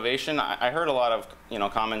of the motivation. I heard a lot of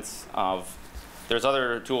comments of there's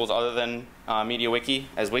other tools other than Mediawiki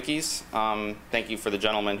as wikis. Thank you for the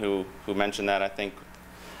gentleman who mentioned that, I think.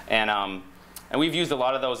 And we've used a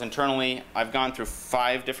lot of those internally. I've gone through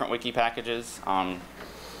 5 different wiki packages.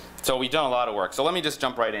 So we've done a lot of work. So let me just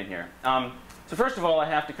jump right in here. So first of all, I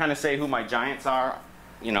have to kind of say who my giants are.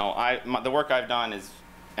 The work I've done is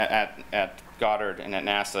at Goddard and at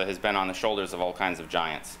NASA has been on the shoulders of all kinds of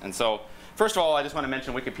giants. And so, first of all, I just want to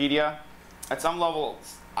mention Wikipedia. At some level,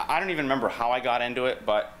 I don't even remember how I got into it,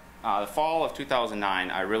 but the fall of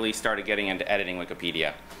 2009, I really started getting into editing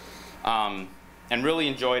Wikipedia. And really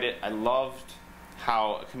enjoyed it. I loved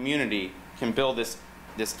how a community can build this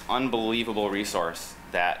unbelievable resource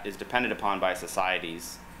that is depended upon by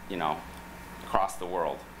societies, across the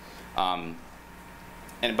world.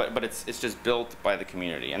 But it's just built by the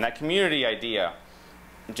community. And that community idea,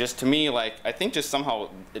 just to me, I think just somehow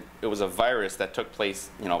it was a virus that took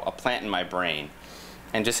place, a plant in my brain.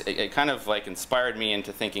 And just, it kind of inspired me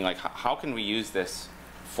into thinking, how can we use this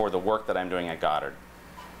for the work that I'm doing at Goddard?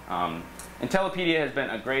 IntelliPedia has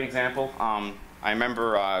been a great example. I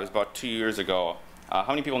remember it was about 2 years ago. How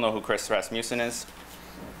many people know who Chris Rasmussen is?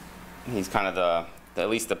 He's kind of at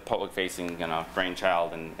least the public-facing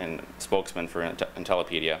brainchild and spokesman for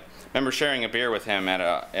IntelliPedia. I remember sharing a beer with him at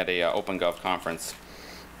a OpenGov conference,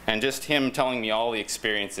 and just him telling me all the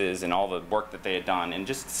experiences and all the work that they had done, and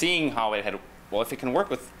just seeing how it had, well, if it can work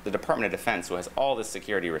with the Department of Defense, who has all the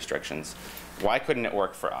security restrictions, why couldn't it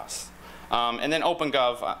work for us? And then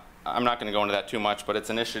OpenGov, I'm not going to go into that too much, but it's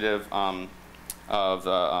an initiative of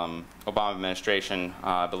the Obama administration,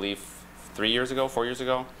 I believe 4 years ago.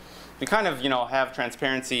 We kind of, have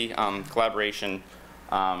transparency, collaboration,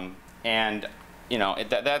 and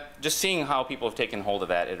just seeing how people have taken hold of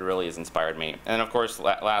that, it really has inspired me. And of course,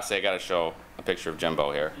 lastly, I got to show a picture of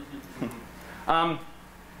Jimbo here.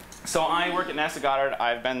 So I work at NASA Goddard.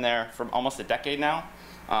 I've been there for almost a decade now.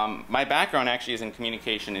 My background actually is in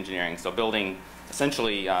communication engineering, so building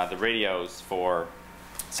essentially the radios for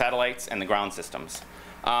satellites and the ground systems.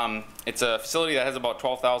 It's a facility that has about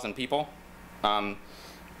 12,000 people.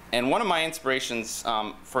 And one of my inspirations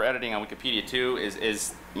for editing on Wikipedia too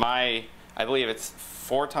is I believe it's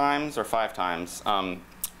 4 times or 5 times,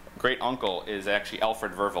 great uncle is actually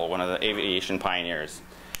Alfred Verville, one of the aviation pioneers.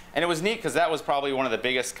 And it was neat because that was probably one of the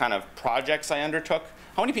biggest kind of projects I undertook.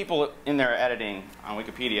 How many people in their editing on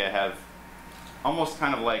Wikipedia have almost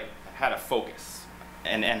kind of had a focus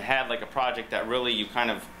and had a project that really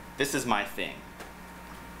this is my thing?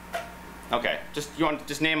 Okay, you want to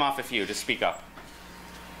just name off a few, just speak up.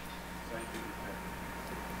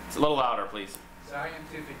 It's a little louder, please.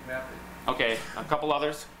 Scientific method. Okay, a couple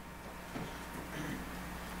others.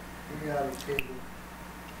 Periodic table.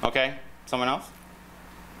 Okay, someone else?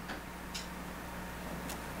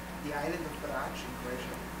 the island of Branch in Croatia.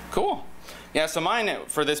 Cool. Yeah, so mine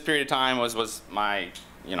for this period of time was my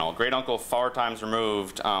great uncle 4 times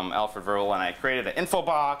removed, Alfred Verville, and I created an info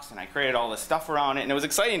box and I created all this stuff around it, and it was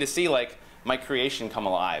exciting to see like my creation come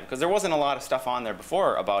alive because there wasn't a lot of stuff on there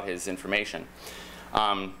before about his information.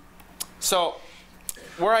 So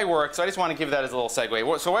where I work, so I just want to give that as a little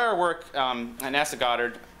segue. So where I work at NASA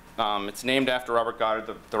Goddard, it's named after Robert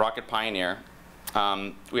Goddard, the rocket pioneer.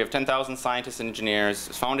 We have 10,000 scientists and engineers. It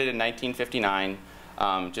was founded in 1959,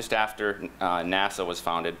 just after NASA was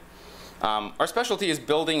founded. Our specialty is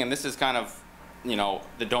building, and this is kind of,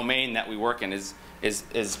 the domain that we work in is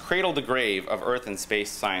cradle to grave of Earth and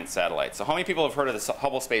space science satellites. So how many people have heard of the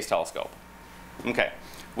Hubble Space Telescope? Okay,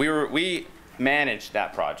 we managed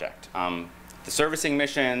that project. The servicing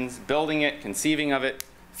missions, building it, conceiving of it,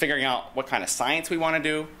 figuring out what kind of science we want to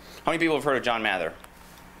do. How many people have heard of John Mather?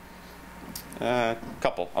 A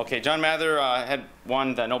couple. Okay, John Mather had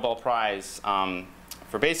won the Nobel Prize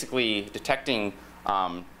for basically detecting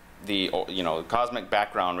the cosmic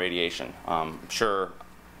background radiation. I'm sure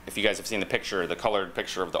if you guys have seen the picture, the colored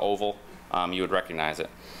picture of the oval, you would recognize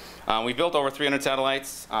it. We built over 300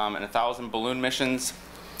 satellites and 1,000 balloon missions.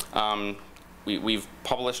 We've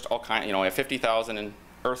published all kinds, we have 50,000 in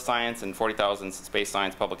Earth science and 40,000 space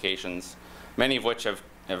science publications, many of which have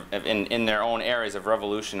in their own areas have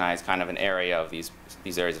revolutionized kind of an area of these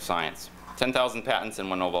areas of science. 10,000 patents and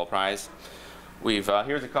 1 Nobel Prize. Here's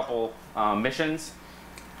a couple missions.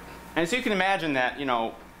 And so you can imagine that,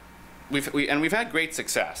 we've had great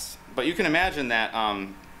success, but you can imagine that,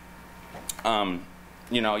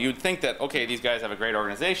 you'd think that, okay, these guys have a great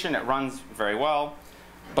organization, it runs very well,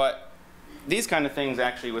 but these kind of things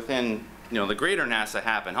actually within, the greater NASA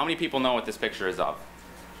happen. How many people know what this picture is of?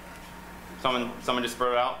 Someone just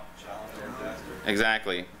brought it out?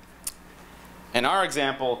 Exactly. And our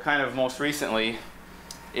example, kind of most recently,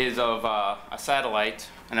 is of a satellite,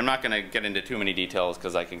 and I'm not going to get into too many details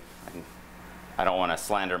because I don't want to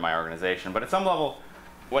slander my organization, but at some level,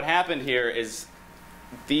 what happened here is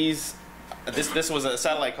this was a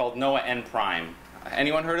satellite called NOAA N Prime.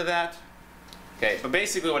 Anyone heard of that? Okay, but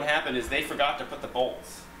basically what happened is they forgot to put the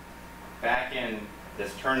bolts back in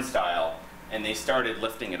this turnstile, and they started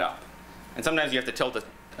lifting it up. And sometimes you have to tilt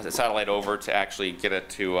the satellite over to actually get it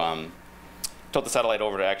to tilt the satellite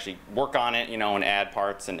over to actually work on it, and add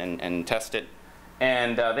parts and test it.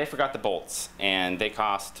 And they forgot the bolts, and they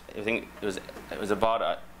cost, I think it was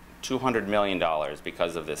about $200 million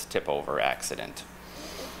because of this tip-over accident.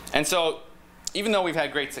 And so even though we've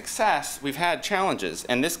had great success, we've had challenges.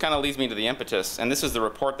 And this kind of leads me to the impetus. And this is the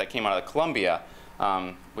report that came out of Columbia,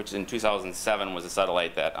 which in 2007 was a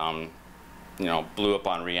satellite that blew up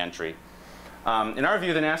on re-entry. In our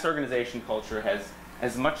view, the NASA organizational culture has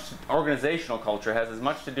as much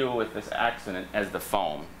to do with this accident as the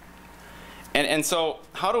foam. And so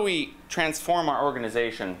how do we transform our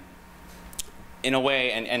organization in a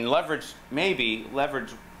way and maybe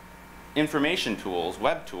leverage information tools,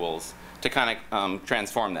 web tools, to kind of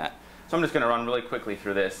transform that? So I'm just going to run really quickly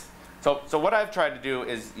through this. So what I've tried to do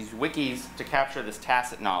is use wikis to capture this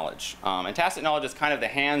tacit knowledge. And tacit knowledge is kind of the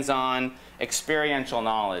hands-on, experiential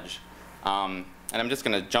knowledge. And I'm just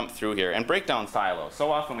going to jump through here and break down silos.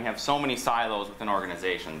 So often we have so many silos within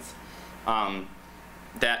organizations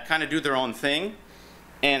that kind of do their own thing.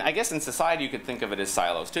 And I guess in society you could think of it as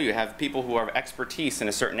silos too. You have people who have expertise in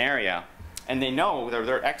a certain area, and they know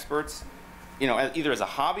they're experts, either as a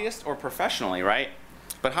hobbyist or professionally, right?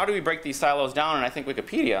 But how do we break these silos down? And I think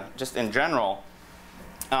Wikipedia, just in general,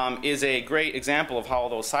 is a great example of how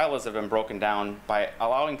those silos have been broken down by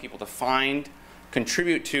allowing people to find,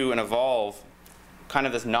 contribute to, and evolve kind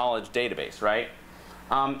of this knowledge database, right?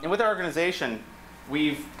 And with our organization,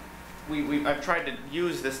 I've tried to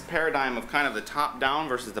use this paradigm of kind of the top-down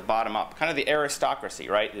versus the bottom-up, kind of the aristocracy,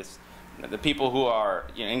 right? The people who are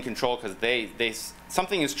in control because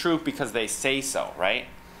something is true because they say so, right?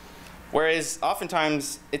 Whereas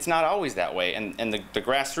oftentimes it's not always that way, and the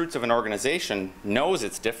grassroots of an organization knows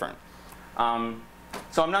it's different.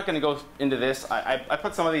 So I'm not going to go into this. I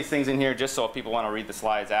put some of these things in here just so if people want to read the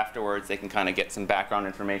slides afterwards, they can kind of get some background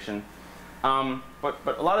information.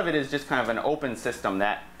 But a lot of it is just kind of an open system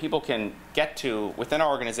that people can get to within our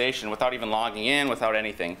organization without even logging in, without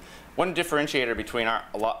anything. One differentiator between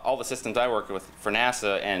all the systems I work with for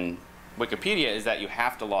NASA and Wikipedia is that you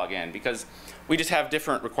have to log in because we just have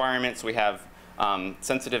different requirements. We have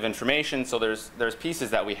sensitive information, so there's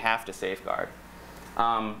pieces that we have to safeguard.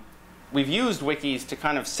 We've used wikis to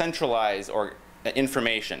kind of centralize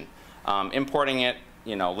information, importing it,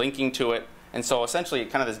 linking to it. And so essentially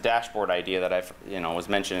kind of this dashboard idea that was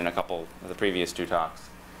mentioned in a couple of the previous 2 talks.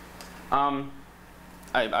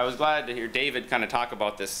 I was glad to hear David kind of talk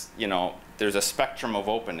about this, you know, there's a spectrum of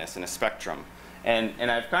openness and a spectrum.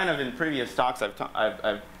 And I've kind of, in previous talks,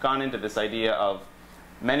 I've gone into this idea of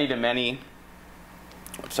many to many,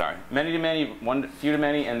 many to many, one few to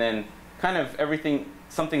many, and then kind of everything,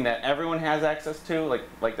 something that everyone has access to,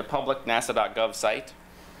 like the public nasa.gov site,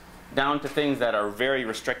 down to things that are very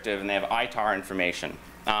restrictive and they have ITAR information.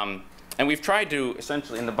 And we've tried to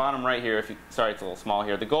essentially, in the bottom right here, sorry it's a little small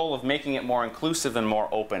here, the goal of making it more inclusive and more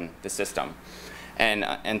open, the system.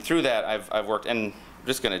 And through that I've worked, and I'm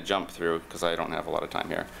just going to jump through because I don't have a lot of time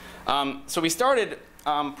here. So we started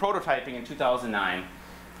prototyping in 2009.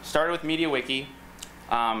 Started with Mediawiki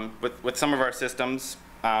with some of our systems.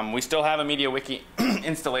 We still have a Mediawiki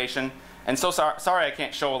installation. And so sorry I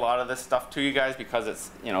can't show a lot of this stuff to you guys because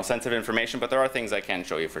it's, you know, sensitive information, but there are things I can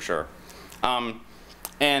show you for sure.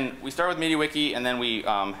 And we start with Mediawiki, and then we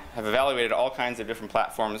have evaluated all kinds of different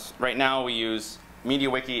platforms. Right now we use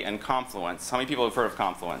Mediawiki and Confluence. How many people have heard of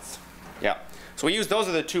Confluence? Yeah. So we use, those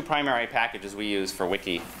are the two primary packages we use for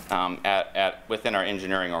Wiki within our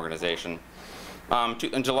engineering organization.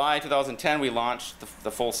 In July 2010 we launched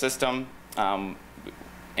the full system.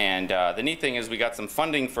 And the neat thing is we got some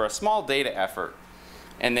funding for a small data effort.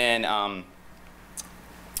 And then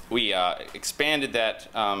we expanded that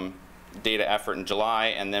data effort in July,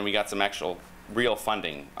 and then we got some actual real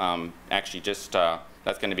funding. Actually just,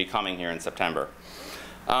 that's going to be coming here in September.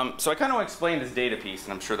 So I kind of want to explain this data piece,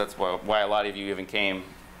 and I'm sure that's why a lot of you even came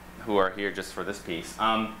who are here just for this piece.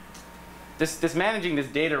 This managing this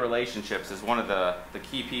data relationships is one of the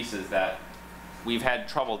key pieces that we've had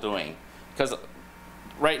trouble doing. Because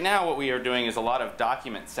right now what we are doing is a lot of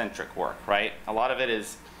document-centric work, right? A lot of it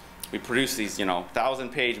is, we produce these, you know,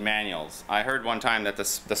 1,000-page manuals. I heard one time that the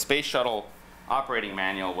Space Shuttle operating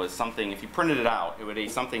manual was something, if you printed it out, it would be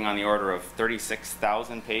something on the order of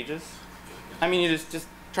 36,000 pages. I mean, you just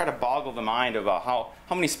try to boggle the mind about how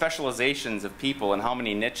many specializations of people and how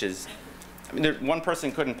many niches. I mean, one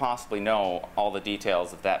person couldn't possibly know all the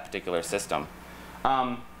details of that particular system.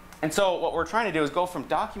 And so what we're trying to do is go from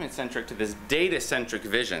document-centric to this data-centric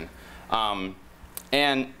vision. So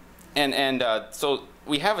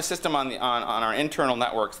we have a system on our internal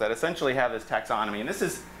networks that essentially have this taxonomy. And this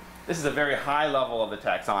is a very high level of the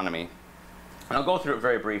taxonomy. And I'll go through it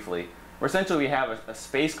very briefly. Where essentially we have a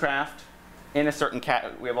spacecraft in a certain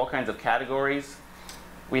we have all kinds of categories.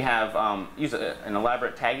 We have use an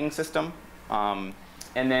elaborate tagging system. And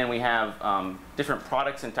then we have different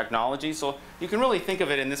products and technologies. So you can really think of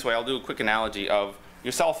it in this way. I'll do a quick analogy of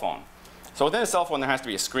your cell phone. So within a cell phone, there has to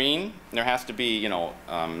be a screen. There has to be, you know,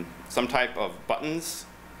 some type of buttons.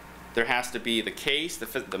 There has to be the case,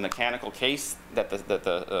 the mechanical case that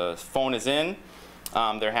the phone is in.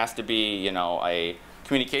 There has to be, you know, a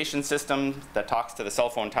communication system that talks to the cell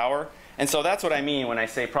phone tower. And so that's what I mean when I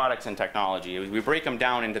say products and technology. We break them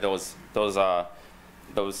down into those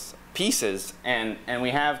pieces, and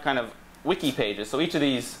we have kind of wiki pages. So each of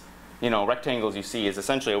these, you know, rectangles you see is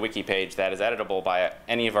essentially a wiki page that is editable by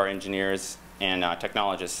any of our engineers and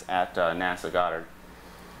technologists at NASA Goddard.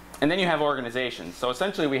 And then you have organizations. So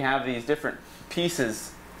essentially we have these different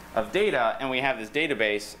pieces of data, and we have this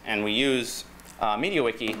database, and we use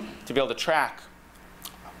Mediawiki to be able to track,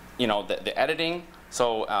 you know, the editing.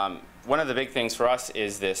 So one of the big things for us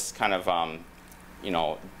is this kind of, you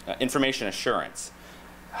know, information assurance.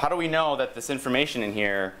 How do we know that this information in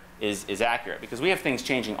here is accurate? Because we have things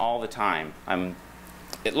changing all the time.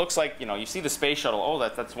 It looks like, you know, you see the space shuttle, oh,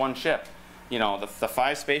 that's one ship. You know, the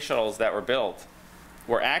 5 space shuttles that were built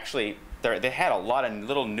were actually, they had a lot of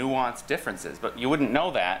little nuanced differences, but you wouldn't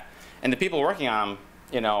know that. And the people working on them,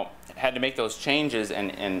 you know, had to make those changes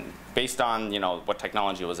and based on, you know, what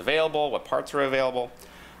technology was available, what parts were available.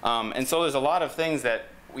 And so there's a lot of things that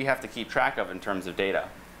we have to keep track of in terms of data.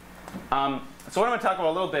 So what I'm going to talk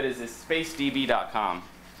about a little bit is this spacedb.com.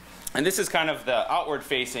 And this is kind of the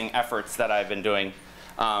outward-facing efforts that I've been doing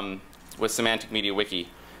with Semantic Mediawiki.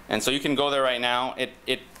 And so you can go there right now.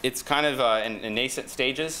 It's kind of in nascent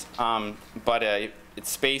stages, but it's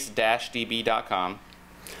space-db.com.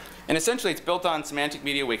 And essentially it's built on Semantic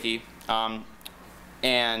Mediawiki.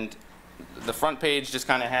 And the front page just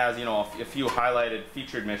kind of has, you know, a few highlighted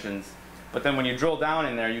featured missions. But then when you drill down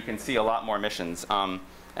in there, you can see a lot more missions. And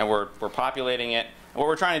we're populating it. And what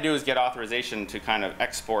we're trying to do is get authorization to kind of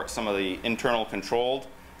export some of the internal controlled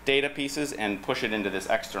data pieces and push it into this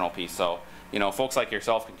external piece. So, you know, folks like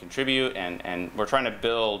yourself can contribute, and we're trying to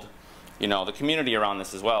build, you know, the community around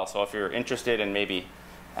this as well. So if you're interested in maybe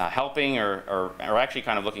helping or actually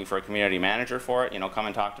kind of looking for a community manager for it, you know, come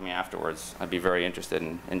and talk to me afterwards. I'd be very interested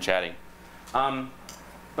in chatting.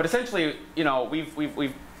 But essentially, you know,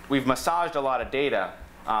 we've massaged a lot of data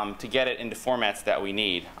to get it into formats that we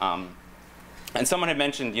need. And someone had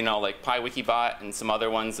mentioned, like PyWikibot and some other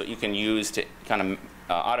ones that you can use to kind of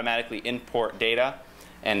automatically import data.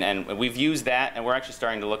 And we've used that, and we're actually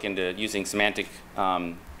starting to look into using Semantic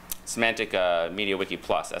Mediawiki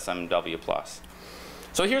Plus, SMW Plus.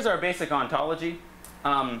 So here's our basic ontology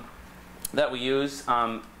that we use.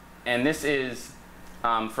 And this is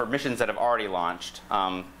for missions that have already launched.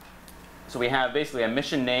 So we have basically a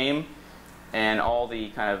mission name and all the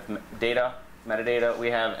kind of metadata.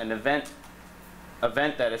 We have an event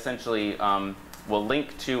that essentially will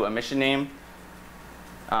link to a mission name.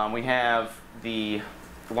 We have the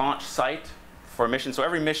launch site for a mission. So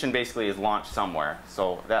every mission basically is launched somewhere.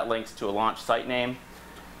 So that links to a launch site name.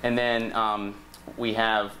 And then we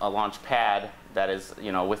have a launch pad that is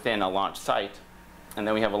within a launch site. And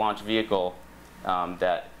then we have a launch vehicle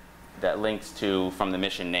that links to from the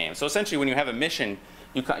mission name. So essentially when you have a mission,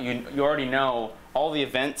 you already know all the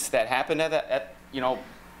events that happened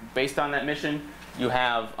based on that mission. You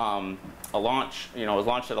have a launch, it was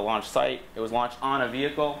launched at a launch site. It was launched on a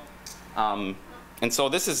vehicle. And so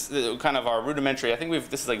this is kind of our rudimentary. I think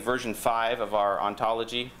this is like version 5 of our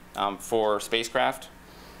ontology for spacecraft.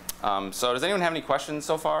 So does anyone have any questions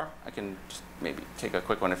so far? I can just maybe take a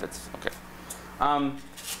quick one if it's okay.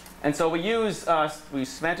 And so we use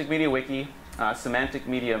Semantic Mediawiki, Semantic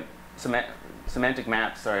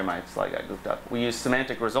Maps. Sorry, my slide got goofed up. We use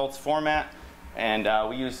Semantic Results Format, and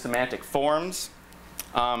we use Semantic Forms.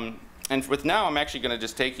 And with now, I'm actually going to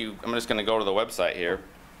just I'm just going to go to the website here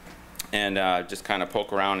and just kind of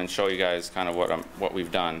poke around and show you guys kind of what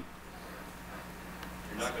we've done.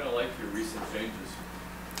 You're not going to like your recent changes.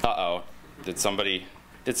 Uh-oh.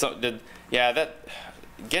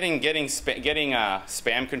 Getting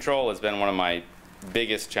spam control has been one of my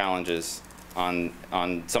biggest challenges on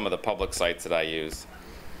some of the public sites that I use.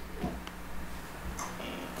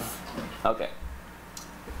 Okay.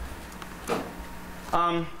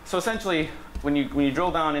 So essentially, when you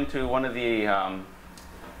drill down into one of the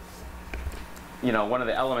one of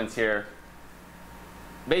the elements here,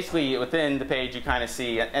 basically within the page you kind of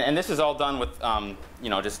see, and this is all done with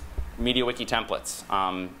just Mediawiki templates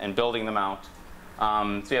and building them out.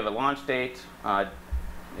 So you have a launch date,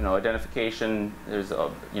 identification. There's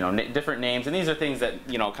different names, and these are things that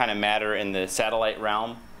kind of matter in the satellite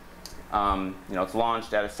realm. It's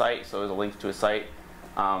launched at a site, so there's a link to a site.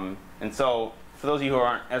 And so for those of you who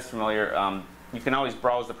aren't as familiar, you can always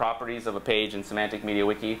browse the properties of a page in Semantic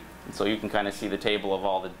Mediawiki, and so you can kind of see the table of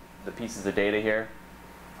all the pieces of data here.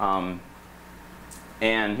 And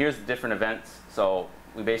here's the different events. So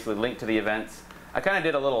we basically link to the events. I kind of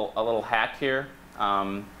did a little hack here.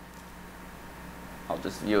 I'll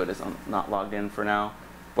just view it as I'm not logged in for now.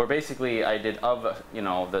 Where basically I did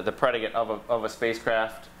the predicate of a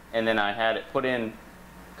spacecraft, and then I had it put in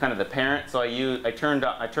kind of the parent. So I turned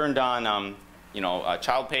on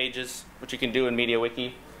child pages, which you can do in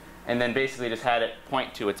Mediawiki, and then basically just had it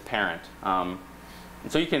point to its parent. And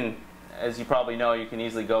so you can, as you probably know, you can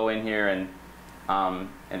easily go in here and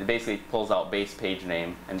it basically pulls out base page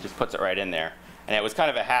name and just puts it right in there. And it was kind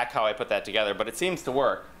of a hack how I put that together, but it seems to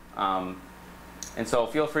work. And so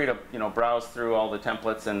feel free to browse through all the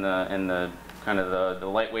templates and the kind of the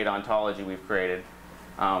lightweight ontology we've created.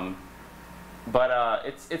 But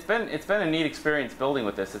it's been a neat experience building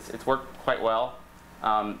with this. It's worked quite well.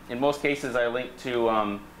 In most cases, I link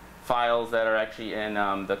to files that are actually in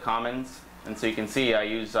the Commons, and so you can see I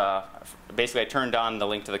use basically I turned on the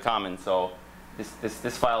link to the Commons. So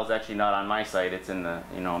this file is actually not on my site; it's in the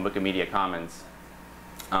Wikimedia Commons.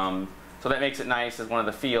 So that makes it nice. As one of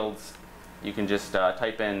the fields, you can just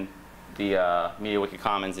type in the Mediawiki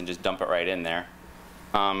Commons and just dump it right in there.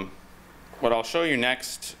 What I'll show you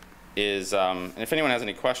next is, and if anyone has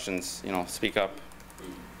any questions, speak up.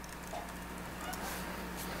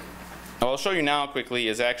 What I'll show you now quickly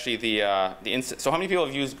is actually the so how many people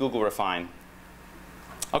have used Google Refine?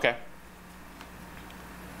 Okay.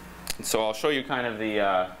 So I'll show you kind of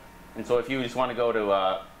and so if you just want to go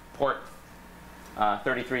to port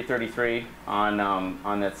 3333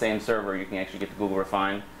 on that same server, you can actually get to Google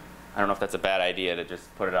Refine. I don't know if that's a bad idea to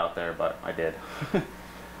just put it out there, but I did.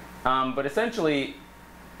 But essentially,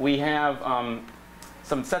 we have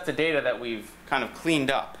some sets of data that we've kind of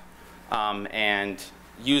cleaned up and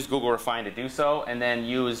used Google Refine to do so, and then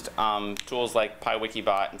used tools like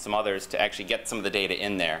PyWikibot and some others to actually get some of the data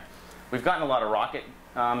in there. We've gotten a lot of rocket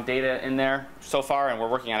data in there so far, and we're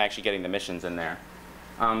working on actually getting the missions in there.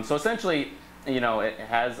 So essentially, it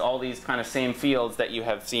has all these kind of same fields that you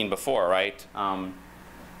have seen before, right?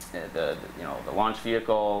 The launch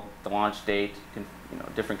vehicle, the launch date,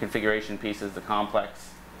 different configuration pieces, the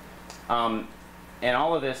complex. And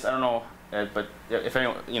all of this, I don't know, but if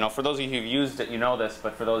anyone, you know, for those of you who've used it, you know this,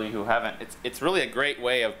 but for those of you who haven't, it's really a great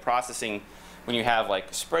way of processing when you have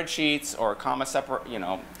like spreadsheets or comma separate, you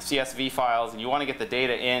know, CSV files, and you want to get the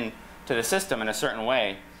data in to the system in a certain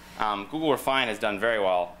way. Google Refine has done very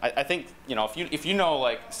well. I think, you know, if you know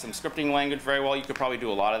like some scripting language very well, you could probably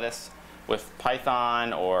do a lot of this with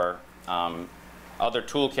Python or other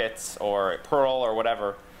toolkits or Perl or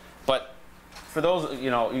whatever. But for those,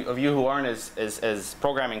 you know, of you who aren't as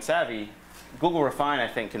programming savvy, Google Refine, I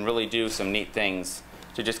think, can really do some neat things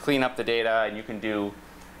to just clean up the data, and you can do,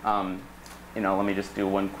 you know, let me just do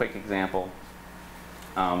one quick example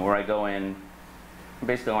where I go in,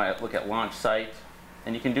 basically I look at launch site,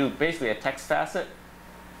 and you can do basically a text facet,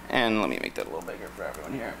 and let me make that a little bigger for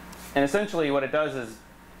everyone here. And essentially what it does is,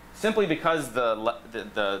 simply because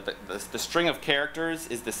the string of characters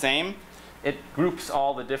is the same, it groups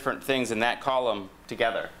all the different things in that column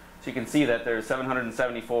together. So you can see that there's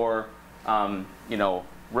 774 you know,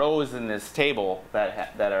 rows in this table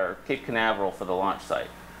that are Cape Canaveral for the launch site.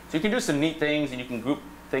 So you can do some neat things, and you can group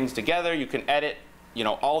things together. You can edit, you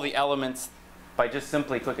know, all the elements by just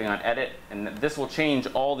simply clicking on edit, and this will change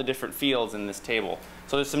all the different fields in this table.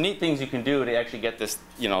 So there's some neat things you can do to actually get this,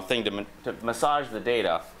 you know, thing to massage the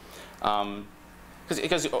data.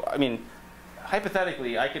 Because I mean,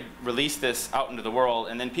 hypothetically, I could release this out into the world,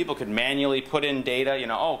 and then people could manually put in data, you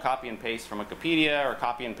know, oh, copy and paste from Wikipedia or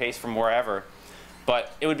copy and paste from wherever.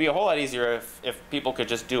 But it would be a whole lot easier if people could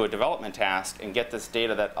just do a development task and get this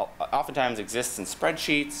data that oftentimes exists in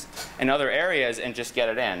spreadsheets and other areas and just get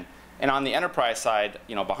it in. And on the enterprise side,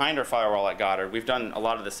 you know, behind our firewall at Goddard, we've done a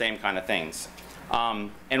lot of the same kind of things.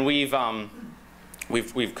 And we've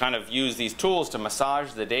kind of used these tools to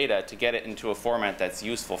massage the data to get it into a format that's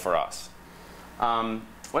useful for us.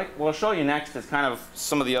 What we'll show you next is kind of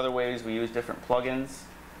some of the other ways we use different plugins.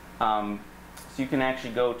 So you can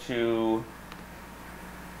actually go to,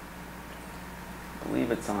 I believe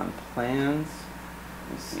it's on plans.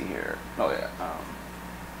 Let me see here. Oh yeah.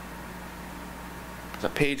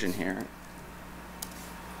 There's a page in here.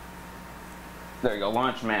 There you go,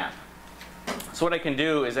 launch map. So what I can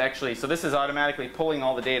do is actually, so this is automatically pulling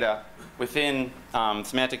all the data within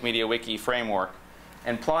Semantic Mediawiki framework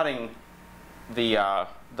and plotting the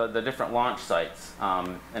different launch sites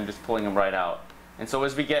and just pulling them right out. And so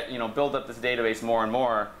as we get, you know, build up this database more and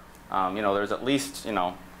more, you know, there's at least, you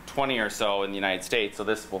know, 20 or so in the United States. So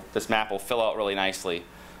this map will fill out really nicely.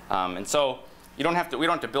 And so we don't have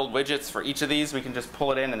to build widgets for each of these. We can just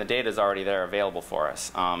pull it in, and the data is already there available for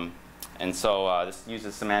us. And so this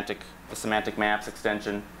uses the Semantic Maps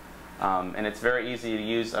extension, and it's very easy to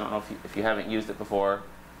use. I don't know if you haven't used it before.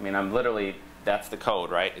 I mean, I'm literally, that's the code,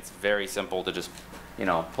 right? It's very simple to just, you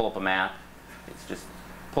know, pull up a map. It's just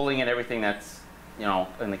pulling in everything that's, you know,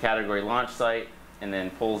 in the category launch site, and then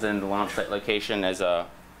pulls in the launch site location as a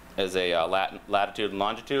latitude and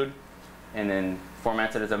longitude, and then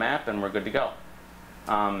formats it as a map, and we're good to go.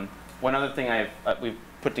 One other thing we've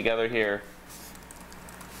put together here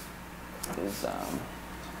is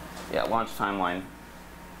yeah, launch timeline.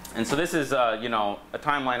 And so this is you know, a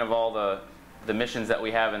timeline of all the missions that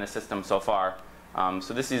we have in the system so far.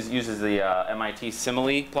 So this uses the MIT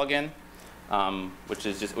Simile plugin, which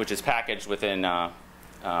is packaged within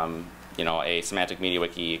you know, a Semantic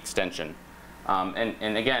Mediawiki extension.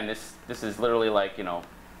 And again, this is literally like, you know,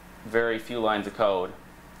 very few lines of code,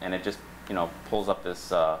 and it just, you know, pulls up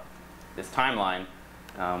this this timeline,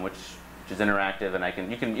 which is interactive,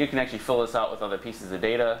 and you can actually fill this out with other pieces of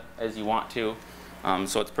data as you want to.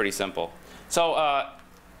 So it's pretty simple. So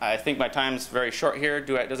I think my time's very short here.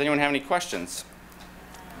 Does anyone have any questions?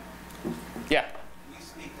 Yeah. Can you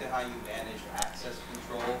speak to how you manage access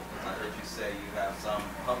control? I heard you say you have some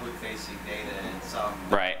public-facing data and some.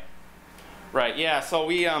 Right. Right. Yeah. So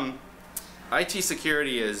we IT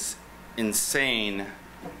security is insane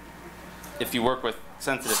if you work with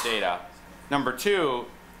sensitive data. Number two,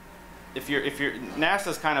 if you're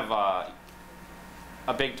NASA's kind of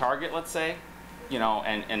a big target, let's say, you know,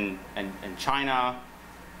 and China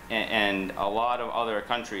and a lot of other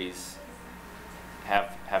countries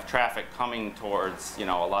have traffic coming towards, you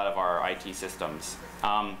know, a lot of our IT systems.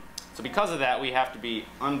 So because of that, we have to be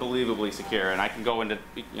unbelievably secure, and I can go into,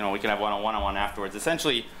 you know, we can have one-on-one afterwards.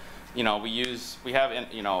 Essentially, you know, we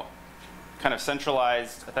have, you know, kind of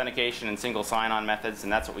centralized authentication and single sign-on methods,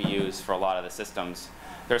 and that's what we use for a lot of the systems.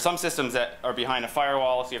 There are some systems that are behind a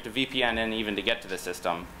firewall, so you have to VPN in even to get to the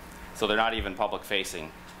system. So they're not even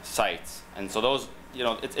public-facing sites. And so those, you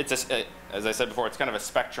know, as I said before, it's kind of a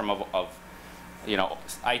spectrum of you know,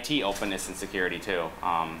 IT openness and security too.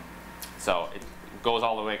 So goes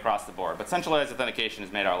all the way across the board. But centralized authentication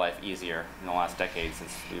has made our life easier in the last decade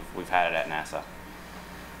since we've had it at NASA.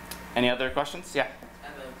 Any other questions? Yeah? I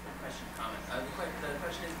have a question, comment. The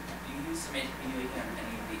question is, do you use Semantic Mediawiki on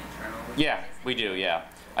any of the internal wikis? Yeah, we do, yeah.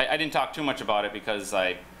 I didn't talk too much about it because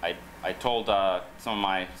I told some of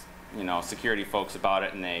my security folks about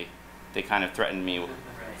it, and they kind of threatened me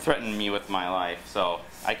with my life. So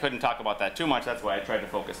I couldn't talk about that too much. That's why I tried to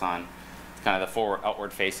focus on kind of the forward,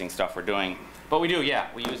 outward-facing stuff we're doing. But we do, yeah,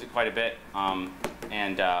 we use it quite a bit.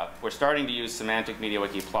 And we're starting to use Semantic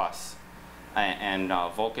Mediawiki Plus and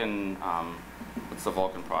Vulkan, what's the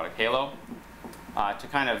Vulkan product? Halo, to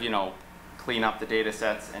kind of, clean up the data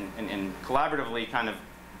sets and collaboratively kind of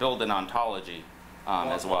build an ontology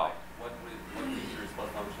as well. What features, what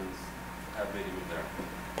functions have made you move there?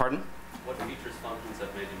 Pardon? What features, functions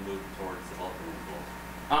have made you move towards the Vulkan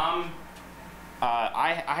tools?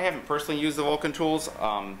 I haven't personally used the Vulkan tools.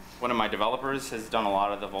 One of my developers has done a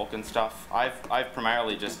lot of the Vulkan stuff. I've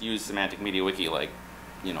primarily just used Semantic Mediawiki, like,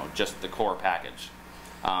 just the core package.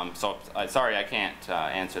 So sorry, I can't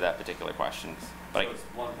answer that particular question. But so it's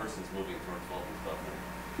one person's moving towards Vulkan stuff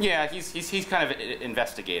then? Yeah, he's kind of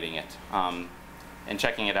investigating it and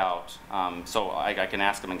checking it out. So I can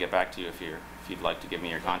ask him and get back to you if you'd like to give me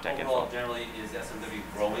your contact overall, info. Generally, is SMW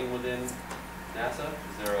growing within NASA?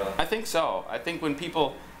 Is there a... I think so. I think when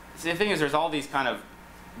people, see, the thing is, there's all these kind of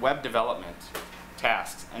web development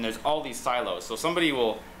tasks, and there's all these silos. So somebody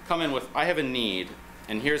will come in with, I have a need,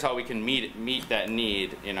 and here's how we can meet that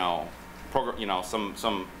need.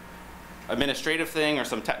 Some administrative thing or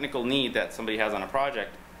some technical need that somebody has on a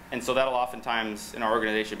project, and so that'll oftentimes in our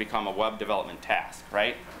organization become a web development task,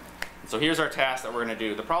 right? So here's our task that we're going to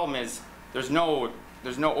do. The problem is there's no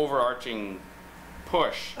overarching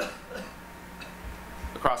push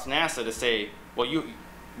across NASA to say, well,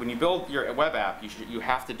 when you build your web app, you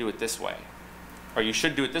have to do it this way, or you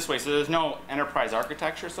should do it this way. So there's no enterprise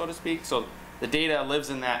architecture, so to speak. So the data lives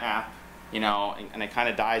in that app, and it kind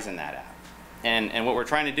of dies in that app. And what we're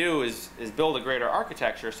trying to do is build a greater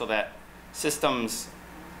architecture so that systems,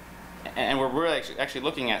 and we're really actually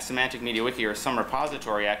looking at Semantic Mediawiki or some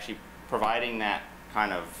repository actually providing that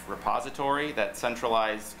kind of repository, that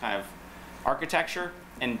centralized kind of architecture,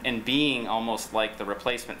 and being almost like the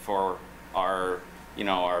replacement for our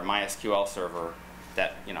our MySQL server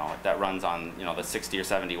that that runs on the 60 or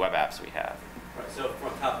 70 web apps we have. Right. So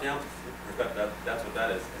from a top-down perspective, that's what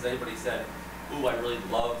that is. Has anybody said, "Ooh, I really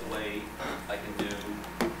love the way I can do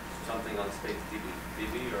something on Space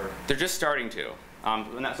DB," or? They're just starting to.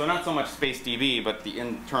 So not so much Space DB, but the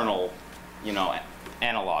internal,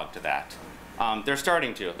 analog to that. They're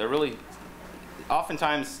starting to. They're really,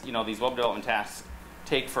 oftentimes, these web development tasks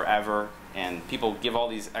take forever, and people give all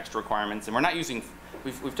these extra requirements, and we're not using,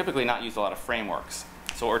 we've typically not used a lot of frameworks.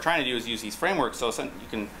 So what we're trying to do is use these frameworks so you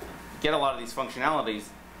can get a lot of these functionalities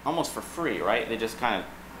almost for free, right? They just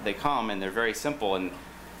they come and they're very simple, and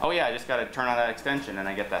oh yeah, I just got to turn on that extension and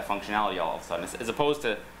I get that functionality all of a sudden. As opposed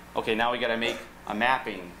to, okay, now we got to make a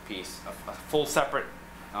mapping piece, a full separate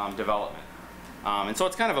development. And so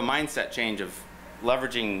it's kind of a mindset change of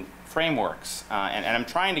leveraging frameworks. And I'm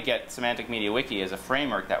trying to get Semantic Mediawiki as a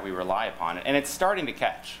framework that we rely upon, and it's starting to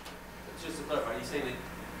catch. Just to clarify, are you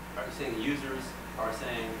saying the users are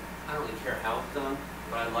saying, I don't really care how it's done,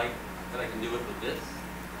 but I like that I can do it with this?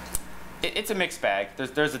 It's a mixed bag.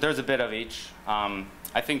 There's a bit of each.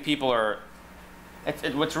 I think people are.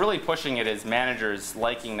 What's really pushing it is managers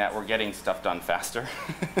liking that we're getting stuff done faster.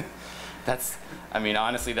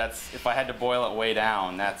 Honestly, if I had to boil it way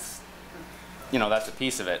down, that's a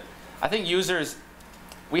piece of it. I think users,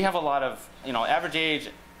 we have a lot of, average age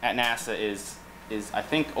at NASA is I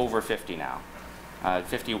think over 50 now.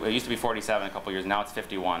 50. It used to be 47 a couple years. Now it's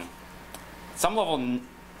 51. Some level.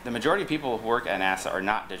 The majority of people who work at NASA are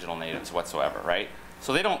not digital natives whatsoever, right?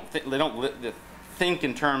 So they don't think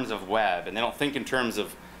in terms of web, and they don't think in terms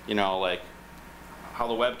of like how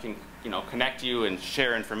the web can connect you and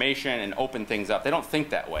share information and open things up. They don't think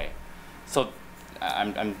that way. So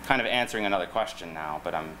I'm kind of answering another question now,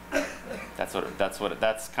 but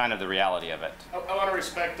that's kind of the reality of it. I want to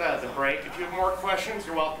respect the break. If you have more questions,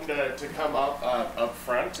 you're welcome to come up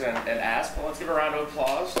front and ask. Well, let's give a round of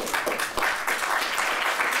applause.